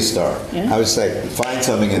can I be a star? I would say, find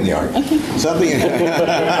something in the art. Something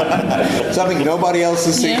something nobody else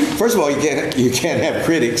has seen. First of all, you can't have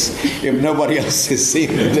critics if nobody else has seen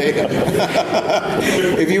the data.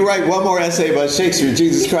 If you write one more essay about Shakespeare,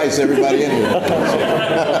 Jesus Christ, everybody in here.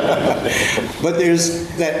 But there's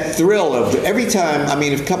that thrill of every time, I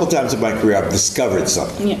mean, a couple times in my career, I've discovered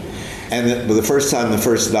something. And the first time, the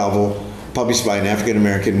first novel published by an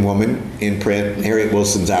African-American woman in print, Harriet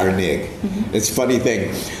Wilson's Our Nig. It's a funny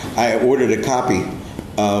thing. I ordered a copy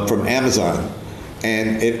from Amazon,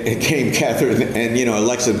 and it came, Catherine, and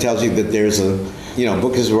Alexa tells you that there's a,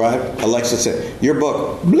 book has arrived. Alexa said, your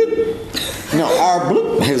book, bloop. No, our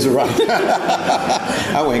bloop has arrived.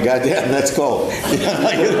 I went, goddamn, that's cold.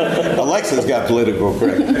 Alexa's got political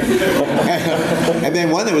correct. And then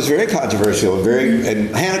one that was very controversial,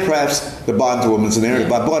 and Hannah Craft's The Bondwoman's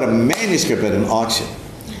Narrative. I bought a manuscript at an auction.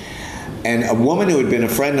 And a woman who had been a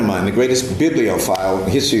friend of mine, the greatest bibliophile in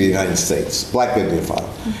the history of the United States, black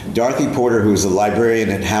bibliophile, Dorothy Porter, who was a librarian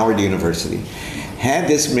at Howard University, had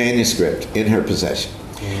this manuscript in her possession.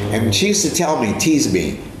 And she used to tease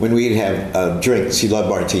me when we'd have drinks. She loved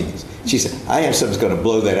martinis. She said, I have something that's going to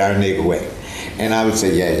blow that Iron Nig away. And I would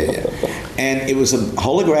say, yeah. And it was a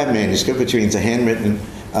holograph manuscript, which means a handwritten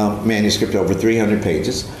manuscript over 300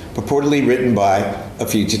 pages, purportedly written by a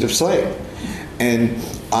fugitive slave. And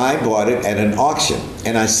I bought it at an auction.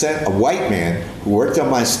 And I sent a white man who worked on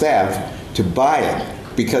my staff to buy it.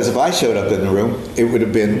 Because if I showed up in the room, it would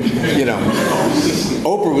have been,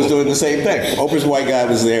 Oprah was doing the same thing. Oprah's white guy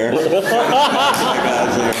was there.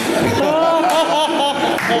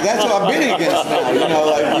 That's what I'm bidding against now,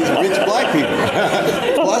 like these rich black people,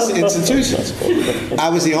 plus institutions. I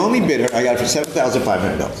was the only bidder. I got it for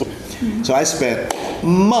 $7,500. So I spent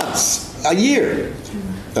months, a year,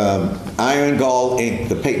 iron gall ink,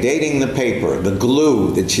 dating the paper, the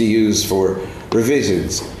glue that she used for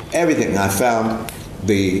revisions, everything. I found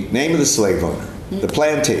the name of the slave owner, the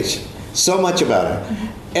plantation, so much about her,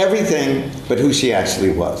 everything but who she actually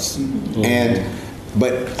was.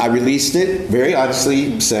 But I released it very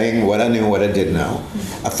honestly, saying what I knew, what I didn't know.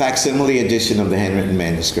 A facsimile edition of the handwritten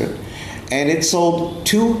manuscript. And it sold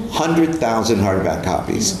 200,000 hardback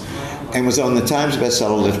copies and was on the Times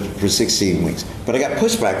bestseller list for 16 weeks. But I got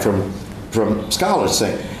pushback from scholars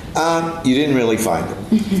saying, you didn't really find it.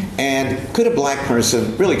 And could a black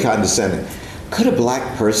person, really condescending, could a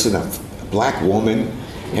black person, a black woman,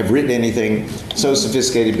 have written anything so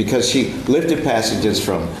sophisticated, because she lifted passages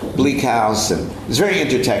from Bleak House, and it was very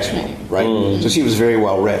intertextual, right? So she was very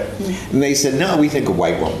well read. And they said, no, we think a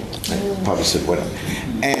white woman. I probably said whatever.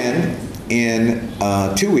 And in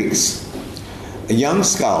 2 weeks, a young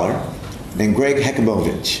scholar named Greg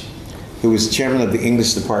Hekabovich, who was chairman of the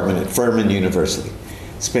English department at Furman University,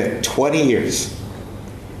 spent 20 years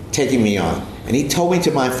taking me on. And he told me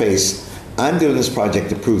to my face, I'm doing this project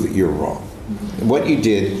to prove that you're wrong. And what you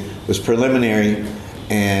did was preliminary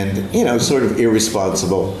and, sort of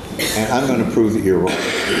irresponsible, and I'm going to prove that you're wrong.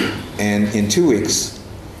 And in 2 weeks,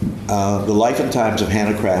 The Life and Times of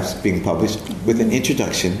Hannah Craft being published with an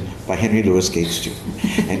introduction by Henry Louis Gates Jr.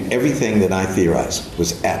 And everything that I theorized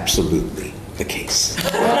was absolutely the case.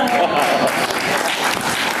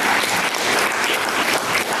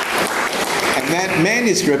 That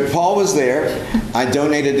manuscript, Paul was there. I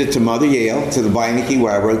donated it to Mother Yale, to the Beinecke,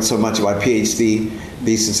 where I wrote so much of my PhD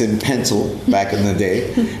thesis in pencil back in the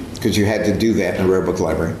day, because you had to do that in a rare book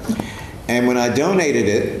library. And when I donated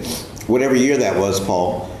it, whatever year that was,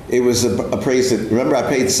 Paul, it was appraised at, remember I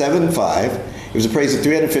paid $7,500. It was appraised at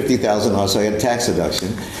 $350,000, so I had a tax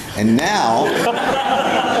deduction. And now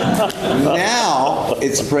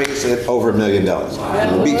it's appraised at over $1 million.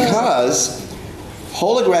 Because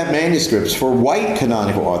holograph manuscripts for white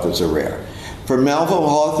canonical authors are rare. For Melville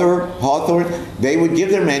Hawthorne, they would give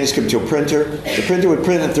their manuscript to a printer. The printer would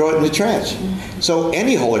print and throw it in the trash. So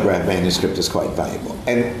any holograph manuscript is quite valuable.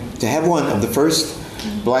 And to have one of the first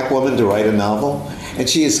black woman to write a novel, and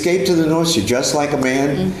she escaped to the North. She dressed like a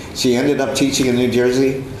man. She ended up teaching in New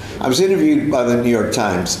Jersey. I was interviewed by the New York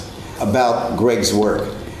Times about Greg's work.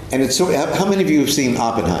 And it's so, how many of you have seen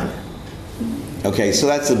Oppenheimer? Okay, so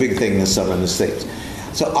that's the big thing this summer in the States.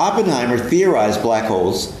 So Oppenheimer theorized black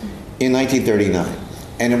holes in 1939.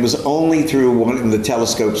 And it was only through one of the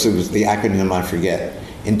telescopes, it was the acronym I forget,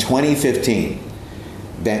 in 2015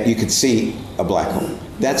 that you could see a black hole.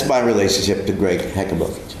 That's my relationship to Greg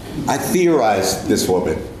Hekabovich. I theorized this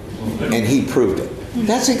woman, and he proved it.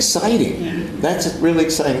 That's exciting. That's a really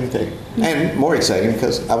exciting thing. And more exciting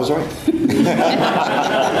because I was right.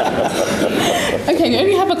 Okay, we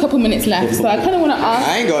only have a couple minutes left, so I kind of want to ask...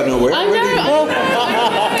 I ain't going nowhere. I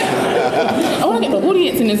want to get the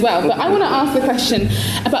audience in as well, but I want to ask the question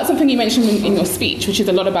about something you mentioned in your speech, which is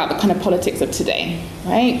a lot about the kind of politics of today,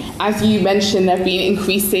 right? As you mentioned, there have been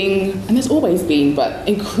increasing, and there's always been, but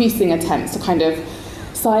increasing attempts to kind of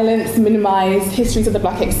silence, minimise histories of the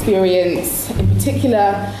black experience, in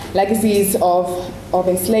particular legacies of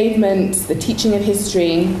enslavement, the teaching of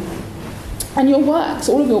history. And your works,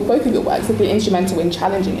 both of your works have been instrumental in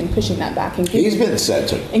challenging and pushing that back. And He's been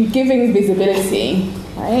censored. In giving visibility,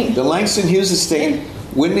 right? The Langston Hughes estate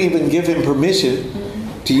wouldn't even give him permission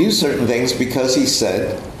to use certain things because he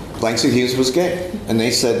said Langston Hughes was gay. And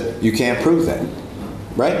they said, you can't prove that,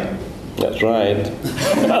 right? That's right.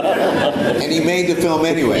 And he made the film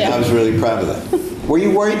anyway, and I was really proud of that. Were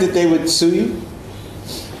you worried that they would sue you?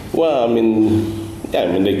 Well,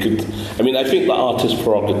 they could. I think the artist's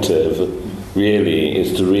prerogative really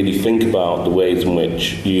is to really think about the ways in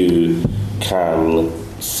which you can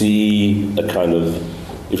see a kind of,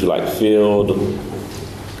 if you like, field,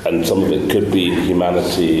 and some of it could be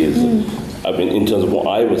humanities. In terms of what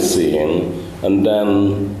I was seeing, and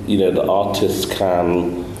then, the artists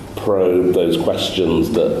can probe those questions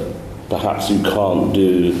that perhaps you can't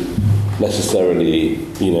do necessarily,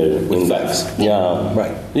 in that. Yeah.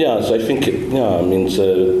 Right. Yeah, so I think it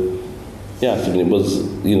was,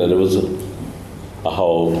 there was a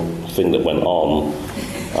whole thing that went on.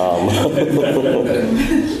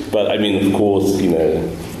 But of course,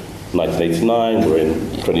 1989, we're in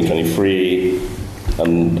 2023,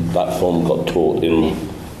 and that film got taught in,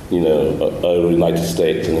 over the United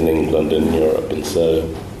States and in England and Europe, and so,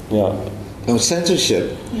 yeah. Now,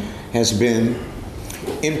 censorship has been,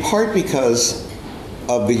 in part because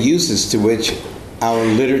of the uses to which our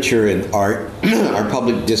literature and art, our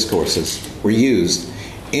public discourses were used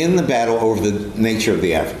in the battle over the nature of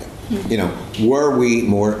the African. Were we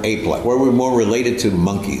more ape-like? Were we more related to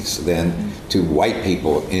monkeys than to white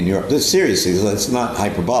people in Europe? Seriously, that's not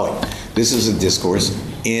hyperbolic. This is a discourse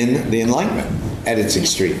in the Enlightenment at its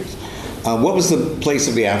extremes. What was the place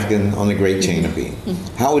of the African on the Great Chain of Being?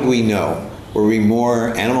 How would we know? Were we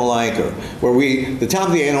more animal-like, or were we the top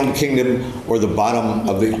of the animal kingdom or the bottom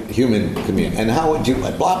of the human community? And how would you,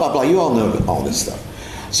 blah, blah, blah, you all know all this stuff.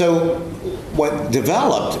 So what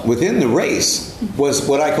developed within the race was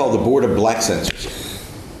what I call the board of black censorship.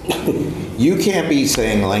 You can't be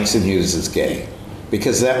saying Langston Hughes is gay,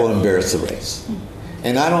 because that will embarrass the race.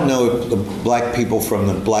 And I don't know if the black people from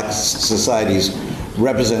the black societies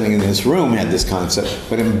representing in this room had this concept,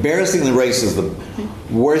 but embarrassing the race is the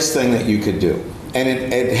worst thing that you could do. And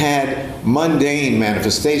it had mundane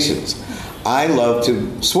manifestations. I love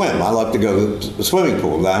to swim. I love to go to the swimming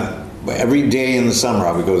pool. Every day in the summer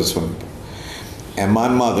I would go to the swimming pool. And my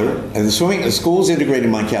mother, and the schools integrated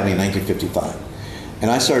in my county in 1955. And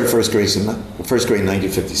I started first grade in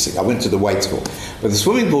 1956. I went to the white school. But the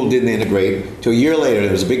swimming pool didn't integrate till a year later.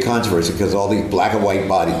 There was a big controversy because of all these black and white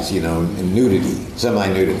bodies, and nudity,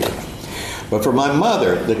 semi-nudity. But for my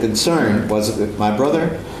mother, the concern was that my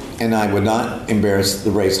brother and I would not embarrass the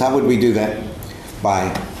race. How would we do that?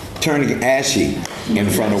 By turning ashy in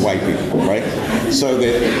front of white people, right? So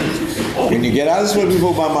that when you get out of the swimming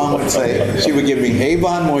pool, my mom would say, she would give me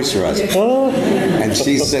Avon moisturizer. And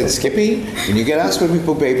she said, Skippy, when you get out of the swimming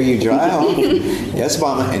pool, baby, you dry off. Yes,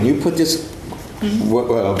 Mama, and you put this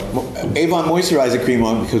Avon moisturizer cream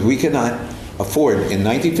on, because we could not afford in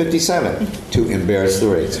 1957 to embarrass the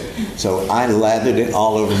race. So I lathered it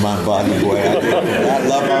all over my body. Boy, I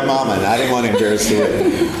love our mama, and I didn't want to embarrass the race.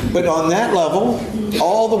 But on that level,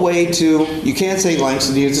 all the way to, you can't say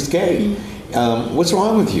Langston Hughes is gay. What's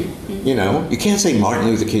wrong with you? You can't say Martin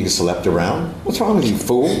Luther King slept around. What's wrong with you,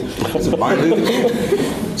 fool? Is it Martin Luther King?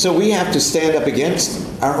 So we have to stand up against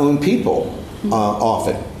our own people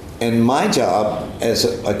often. And my job as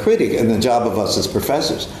a critic, and the job of us as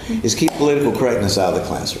professors, is keep political correctness out of the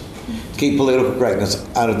classroom. Keep political correctness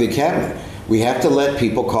out of the academy. We have to let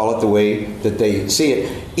people call it the way that they see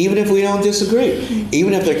it, even if we don't disagree.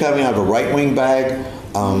 Even if they're coming out of a right-wing bag,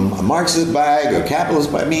 a Marxist bag, a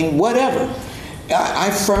capitalist bag, whatever.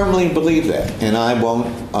 I firmly believe that, and I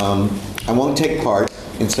won't take part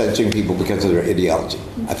in censoring people because of their ideology.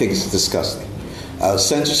 I think it's disgusting.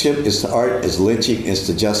 Censorship is to art, is lynching, is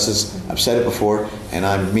to justice. I've said it before, and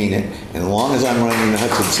I mean it. And as long as I'm running the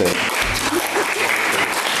Hudson Center.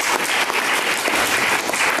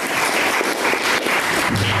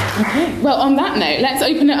 Okay. Well, on that note, let's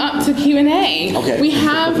open it up to Q&A. Okay. We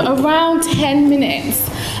have around 10 minutes.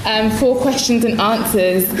 for questions and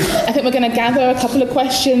answers. I think we're going to gather a couple of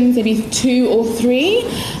questions, maybe 2 or 3.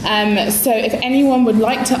 So if anyone would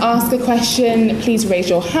like to ask a question, please raise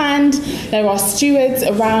your hand. There are stewards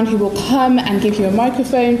around who will come and give you a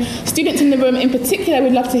microphone. Students in the room in particular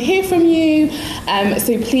would love to hear from you.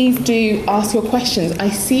 So please do ask your questions. I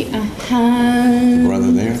see a hand.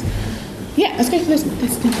 Brother there. Yeah, let's go for this.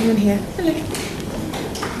 There's one here. Hello. I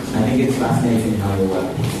think it's fascinating how your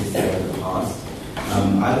work pieces together the past.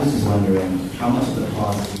 I was just wondering, how much of the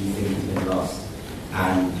past do you think has been lost,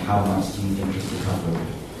 and how much do you think is recoverable?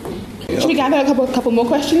 Should we gather a couple more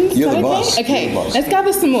questions? You're Is that the boss. Okay, You're the boss. let's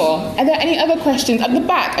gather some more. Are there any other questions? At the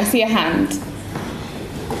back, I see a hand.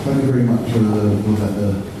 Thank you very much for that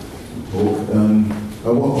talk. I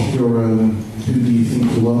watched your Who Do You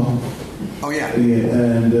Think You Are? Oh, yeah. Yeah,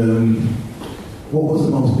 and what was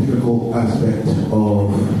the most difficult aspect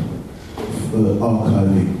of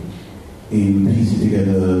archiving in piecing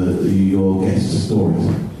together your guest stories?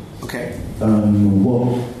 Okay. What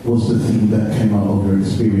was the thing that came out of your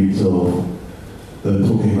experience of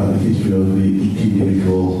talking about the history of each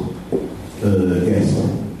individual guest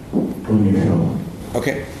on your show?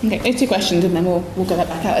 Okay. Okay, those 2 questions, and then we'll go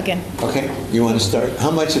back out again. Okay. You want to start? How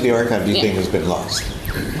much of the archive do you think has been lost?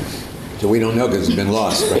 So we don't know because it's been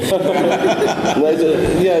lost, right? It's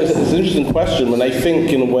an interesting question, and I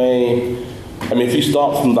think in a way, I mean, if you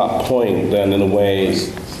start from that point, then in a way,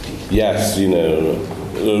 yes, it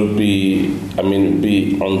would be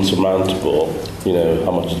unsurmountable,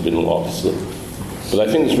 how much has been lost. But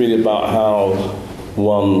I think it's really about how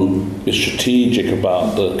one is strategic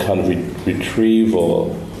about the kind of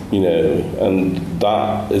retrieval, and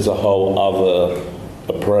that is a whole other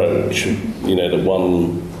approach, that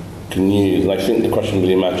one can use. And I think the question of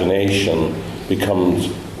the imagination becomes,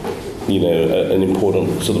 an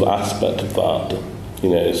important sort of aspect of that,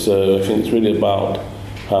 So I think it's really about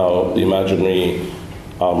how the imaginary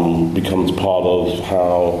becomes part of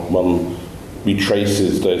how one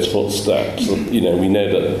retraces those footsteps. We know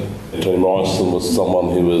that Toni Morrison was someone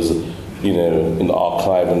who was, in the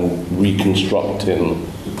archive and reconstructing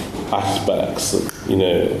aspects,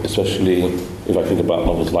 especially if I think about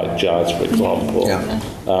novels like Jazz, for example. Yeah.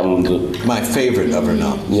 My favorite of her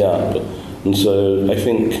novels. Yeah, and so I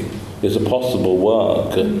think there's a possible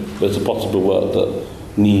work that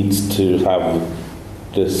needs to have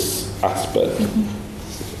this aspect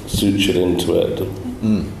sutured into it.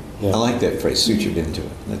 I like that phrase, sutured into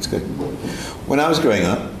it. That's good. When I was growing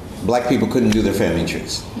up, black people couldn't do their family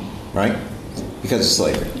trees, right? Because of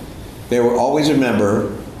slavery. They will always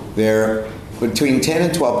remember between 10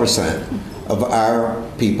 and 12% of our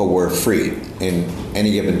people were free in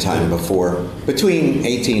any given time between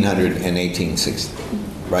 1800 and 1860,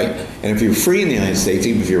 right? And if you were free in the United States,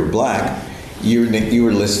 even if you were black, you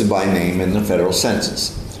were listed by name in the federal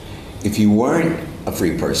census. If you weren't a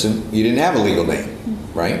free person, you didn't have a legal name,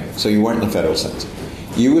 right? So you weren't in the federal census.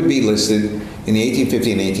 You would be listed in the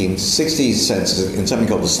 1850 and 1860 census in something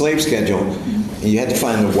called the slave schedule, and you had to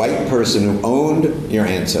find the white person who owned your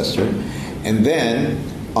ancestor, and then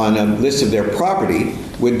on a list of their property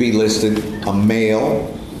would be listed a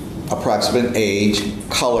male, approximate age,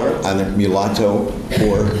 color, either mulatto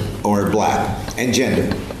or black, and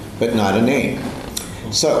gender, but not a name.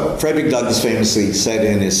 So Frederick Douglass famously said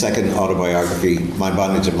in his second autobiography, My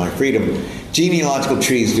Bondage and My Freedom, genealogical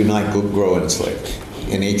trees do not grow in slavery,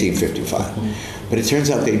 in 1855. But it turns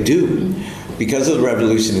out they do. Because of the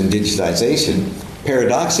revolution in digitization,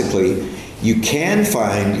 paradoxically, you can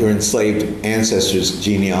find your enslaved ancestors'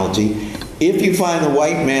 genealogy if you find the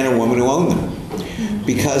white man or woman who owned them.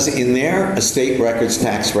 Because in their estate records,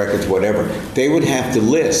 tax records, whatever, they would have to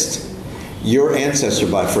list your ancestor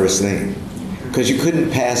by first name. Because you couldn't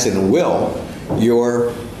pass in a will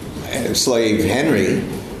your slave Henry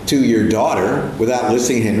to your daughter without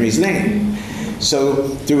listing Henry's name. So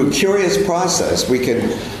through a curious process, we could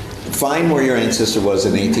find where your ancestor was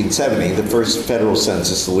in 1870, the first federal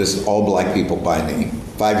census to list all black people by name,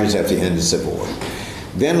 5 years after the end of the Civil War.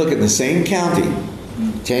 Then look at the same county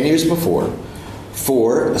 10 years before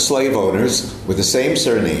for slave owners with the same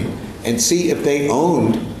surname and see if they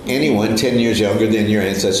owned anyone 10 years younger than your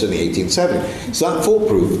ancestor in the 1870s. It's not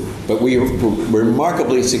foolproof, but we were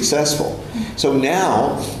remarkably successful. So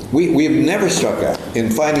now, we have never struck out in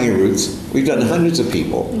finding your roots. We've done hundreds of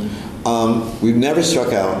people. We've never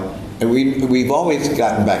struck out, and we've always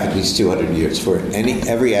gotten back at least 200 years for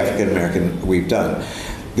every African American we've done.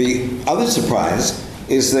 The other surprise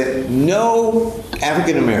is that no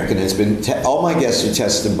African American has been, all my guests are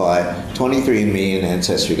tested by 23andMe and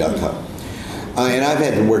Ancestry.com. And I've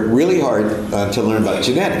had to work really hard to learn about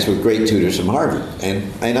genetics with great tutors from Harvard.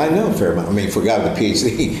 And I know a fair amount. I mean, for a guy with a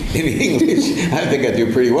PhD in English, I think I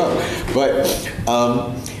do pretty well. But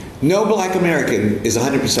no black American is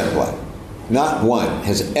 100% black. Not one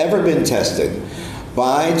has ever been tested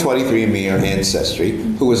by 23andMe or Ancestry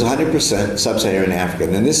who was 100% sub-Saharan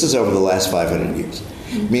African. And this is over the last 500 years.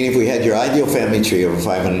 Meaning if we had your ideal family tree over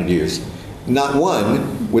 500 years, not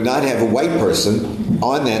one would not have a white person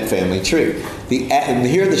on that family tree. And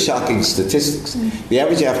here are the shocking statistics. The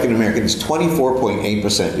average African American is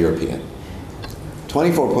 24.8% European.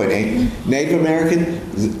 24.8. Native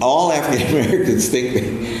American, all African Americans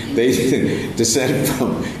think they descend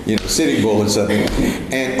from, Sitting Bull or something.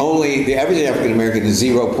 And only the average African American is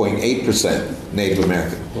 0.8% Native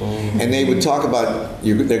American. And they would talk about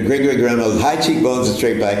their great-great-grandmother's high cheekbones and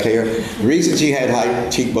straight black hair. The reason she had high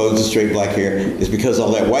cheekbones and straight black hair is because of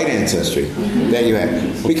all that white ancestry that you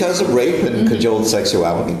had. Because of rape and cajoled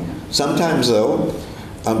sexuality. Sometimes, though,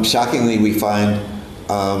 shockingly, we find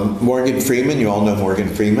Morgan Freeman, you all know Morgan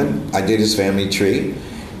Freeman. I did his family tree.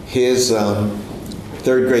 His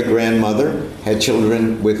third great-grandmother had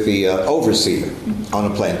children with the overseer on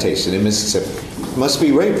a plantation in Mississippi. Must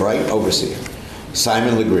be rape, right? Overseer.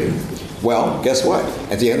 Simon Legree. Well, guess what?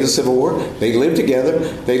 At the end of the Civil War, they lived together.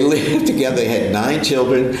 They had 9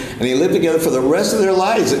 children, and they lived together for the rest of their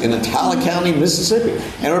lives in Atala County, Mississippi,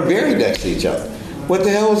 and are buried next to each other. What the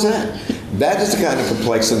hell is that? That is the kind of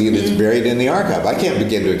complexity that's buried in the archive. I can't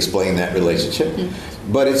begin to explain that relationship,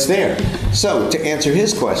 but it's there. So, to answer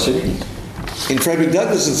his question, in Frederick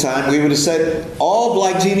Douglass's time, we would have said all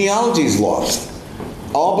black genealogy is lost.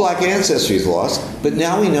 All black ancestry is lost, but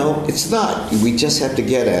now we know it's not. We just have to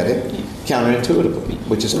get at it counterintuitively,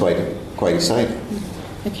 which is quite exciting.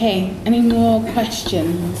 Okay, any more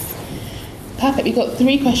questions? Perfect, we've got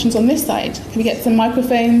 3 questions on this side. Can we get some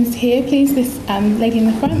microphones here, please? This lady in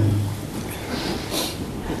the front.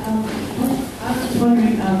 I was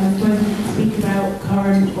wondering whether you could speak about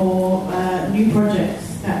current or new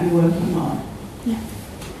projects that you're working on. Yeah.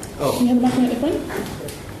 Oh. Can you have the microphone at the front?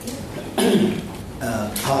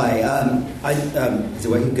 Hi, is it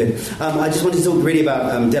working? Good. I just wanted to talk really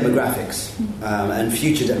about demographics and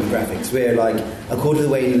future demographics. We're like a quarter of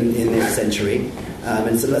the way in this century,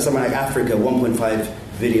 and so somewhere like Africa, 1.5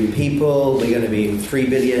 billion people. We're going to be 3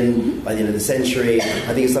 billion by the end of the century.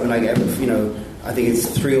 I think it's something like, I think it's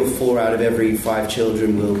 3 or 4 out of every 5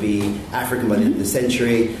 children will be African by the end of the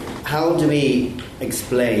century. How do we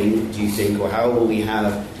explain, do you think, or how will we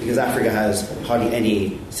have, because Africa has hardly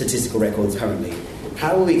any statistical records currently,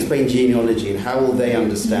 how will we explain genealogy and how will they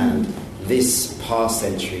understand this past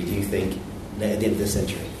century, do you think, at the end of the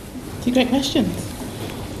century? 2 great questions.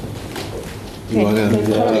 You want to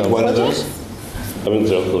take one of those? I mean,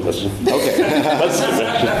 that's a question. Okay.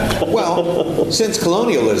 Well, since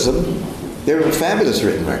colonialism, there were fabulous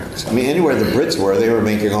written records. I mean, anywhere the Brits were, they were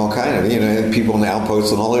making all kind of, people in the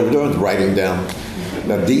outposts and all they were doing was writing down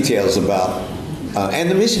the details about, and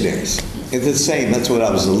the missionaries. It's the same, that's what I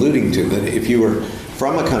was alluding to, that if you were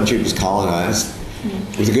from a country that was colonized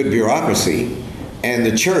with a good bureaucracy, and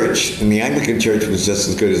the church, and the Anglican Church was just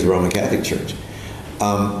as good as the Roman Catholic Church,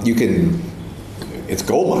 it's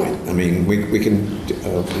gold mine. I mean, we can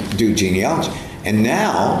do genealogy. And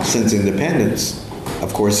now, since independence,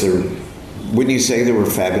 of course, wouldn't you say there were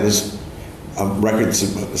fabulous records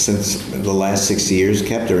since the last 60 years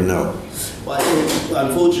kept, or no? Well, I think,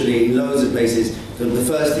 unfortunately, in loads of places, the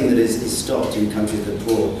first thing that is stopped in countries that are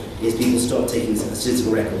poor is people stop taking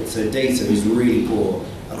statistical records. So data is really poor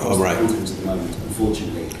across the continent at the moment,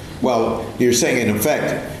 unfortunately. Well, you're saying, in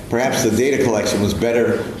effect, perhaps the data collection was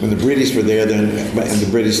better when the British were there and the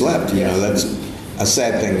British left. That's a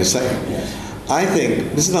sad thing to say. Yes. I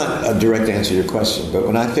think, this is not a direct answer to your question, but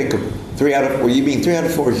when I think of 3 out of 4, you mean 3 out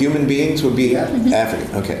of 4 human beings would be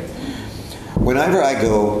African? Okay. Whenever I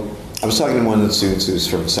go, I was talking to one of the students who's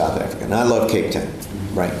from South Africa, and I love Cape Town,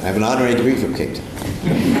 right? I have an honorary degree from Cape Town.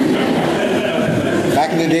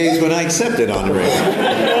 Back in the days when I accepted honorary.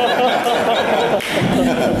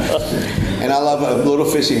 And I love a little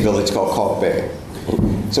fishing village called Kalk Bay.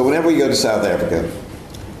 So whenever we go to South Africa,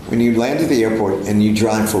 when you land at the airport and you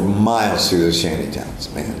drive for miles through those shanty towns,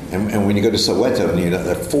 man, and when you go to Soweto, and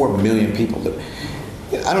there are 4 million people.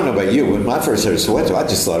 I don't know about you, when I first heard of Soweto, I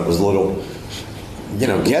just thought it was a little,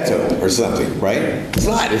 ghetto or something, right? It's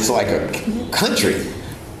not. It's like a country.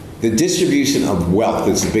 The distribution of wealth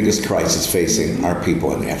is the biggest crisis facing our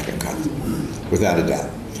people in the African continent, without a doubt.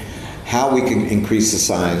 How we can increase the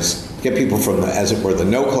size, get people from, as it were, the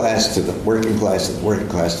no class to the working class, to the working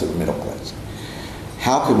class to the middle class.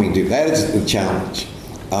 How can we do that? Is the challenge.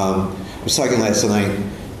 I was talking last night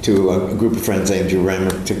to a group of friends named Julien,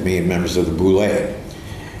 took me and members of the Boulay.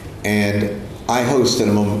 And I hosted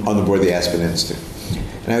them on the board of the Aspen Institute.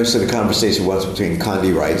 And I hosted a conversation once between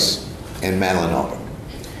Condi Rice and Madeline Albright.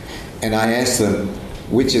 And I asked them,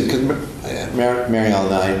 which is, because Marielle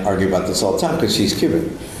and I argue about this all the time because she's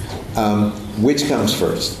Cuban. Which comes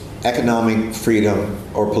first, economic freedom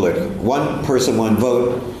or political? One person, one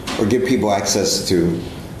vote, or give people access to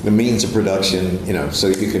the means of production, so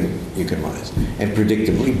you can rise. And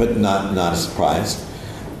predictably, but not a surprise,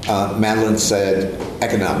 Madeline said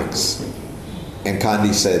economics, and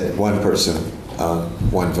Condi said one person,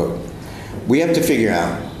 one vote. We have to figure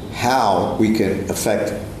out how we can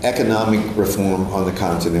affect economic reform on the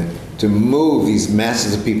continent to move these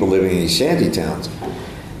masses of people living in these shanty towns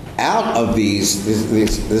out of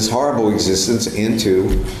this horrible existence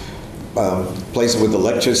into places with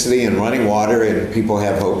electricity and running water, and people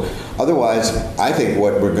have hope. Otherwise, I think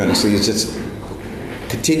what we're going to see is just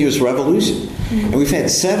continuous revolution. And we've had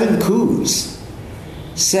 7 coups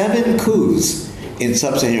in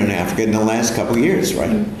sub-Saharan Africa in the last couple of years,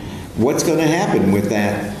 right? What's going to happen with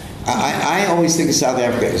that? I always think of South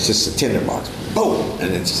Africa as just a tinderbox. Boom!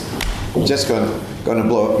 And it's just going to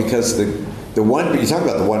blow up because you talk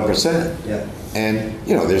about the 1%. Yeah. And,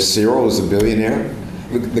 there's Cyril who's a billionaire.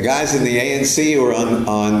 The guys in the ANC who are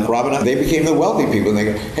on Robin, they became the wealthy people. And they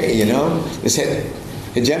go, hey, this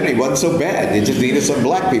hegemony wasn't so bad. It just needed some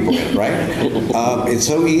black people, right? It's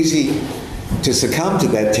so easy to succumb to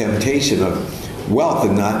that temptation of wealth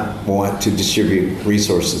and not want to distribute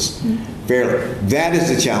resources fairly. That is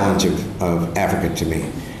the challenge of Africa to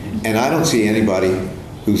me. And I don't see anybody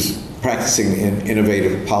who's practicing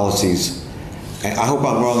innovative policies. I hope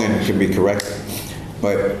I'm wrong and can be corrected.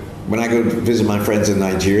 But when I go to visit my friends in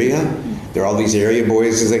Nigeria, there are all these area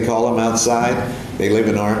boys, as they call them, outside. They live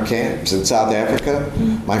in armed camps. In South Africa,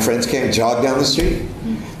 my friends can't jog down the street.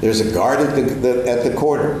 There's a guard at the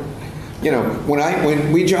corner.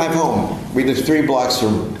 When we drive home, we live 3 blocks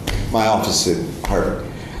from my office at Harvard.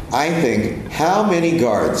 I think, how many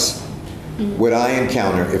guards would I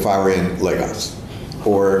encounter if I were in Lagos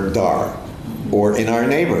or Dar or in our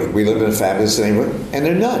neighborhood? We live in a fabulous neighborhood, and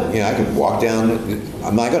there are none. I could walk down.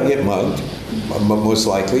 I'm not going to get mugged, most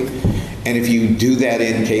likely. And if you do that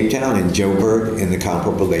in Cape Town, in Joburg, in the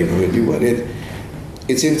comparable neighborhood, you would.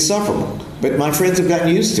 It's insufferable. But my friends have gotten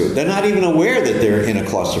used to it. They're not even aware that they're in a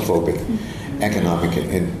claustrophobic economic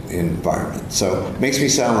environment. So it makes me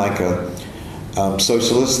sound like a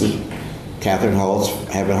socialist. Catherine Hall's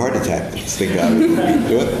having a heart attack. Think I would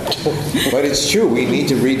do it. But it's true. We need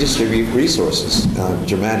to redistribute resources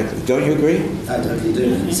dramatically. Don't you agree? I totally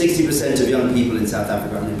do. 60% of young people in South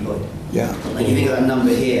Africa are unemployed. Yeah. Like you think of that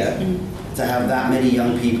number here, to have that many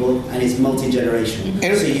young people, and it's multi-generational.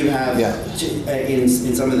 So you have, in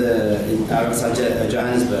some of outside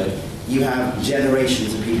Johannesburg, you have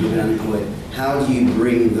generations of people who've been unemployed. How do you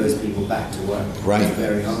bring those people back to work? Right. It's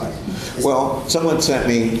very hard. Well, someone sent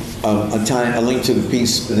me a link to the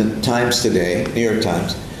piece in the Times today, New York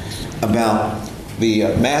Times, about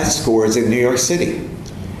the math scores in New York City.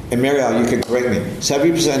 And Marielle, you can correct me.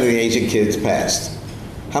 70% of the Asian kids passed.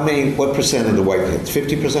 What percent of the white kids?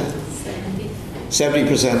 50%?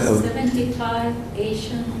 70% of 75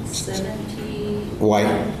 Asian, 70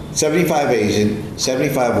 white, 75 Asian,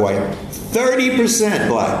 75 white, 30%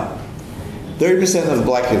 black. 30% of the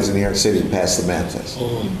black kids in New York City passed the math test.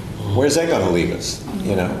 Where's that going to leave us?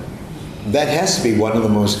 That has to be one of the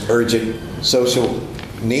most urgent social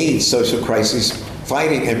needs, social crises,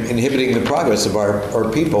 fighting and inhibiting the progress of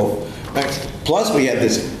our people. Plus, we had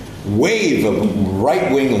this wave of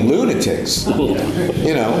right-wing lunatics,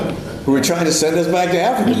 who were trying to send us back to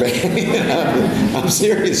Africa. I'm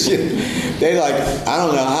serious. They I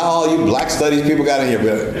don't know how all you black studies people got in here,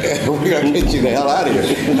 but we're going to get you the hell out of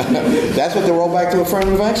here. That's what the rollback to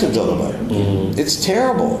affirmative action is all about. It's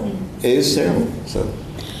terrible. It is terrible. So.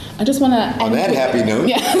 I just want to... On that happy note.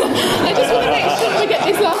 Yeah. I just want to make sure we get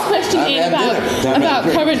this last question in about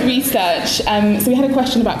current research. So we had a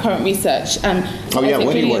question about current research. What are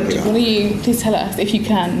you working on? Will you please tell us, if you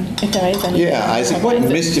can, if there is any... Yeah, Isaac, what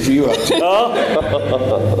mischief are you up to?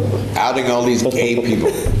 Outing all these gay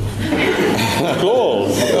people. Cool.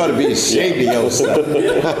 You ought to be ashamed of yourself.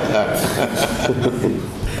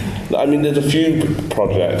 I mean, there's a few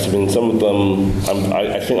projects. I mean, some of them,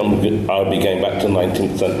 I think I'll be going back to the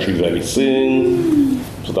 19th century very soon.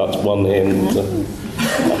 So that's one hint.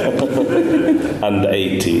 And the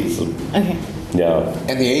 80s. Okay. Yeah.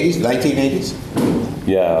 And the 80s? 1980s?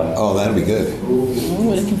 Yeah. Oh, that'll be good. Oh,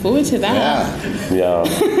 we're looking forward to that. Yeah.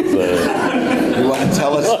 So. You want to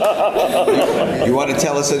tell us? You want to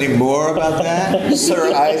tell us any more about that,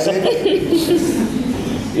 Sir Isaac?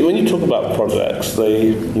 when you talk about projects,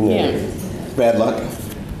 they, bad luck.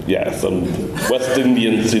 Yes, West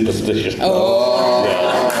Indian superstition.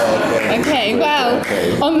 Okay, well,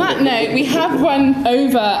 on that note, we have run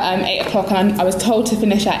over 8 o'clock, and I was told to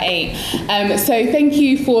finish at 8. So thank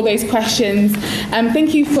you for those questions.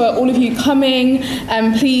 Thank you for all of you coming.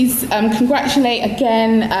 Please congratulate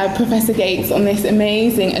again Professor Gates on this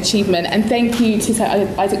amazing achievement, and thank you to Sir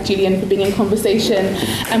Isaac Julien for being in conversation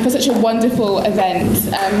and for such a wonderful event.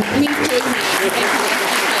 Please join me.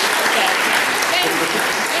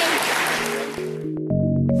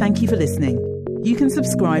 Thank you for listening. You can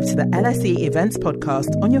subscribe to the LSE Events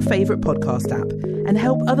podcast on your favourite podcast app and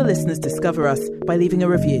help other listeners discover us by leaving a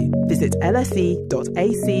review. Visit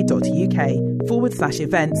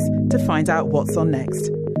lse.ac.uk/events to find out what's on next.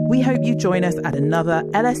 We hope you join us at another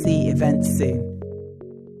LSE event soon.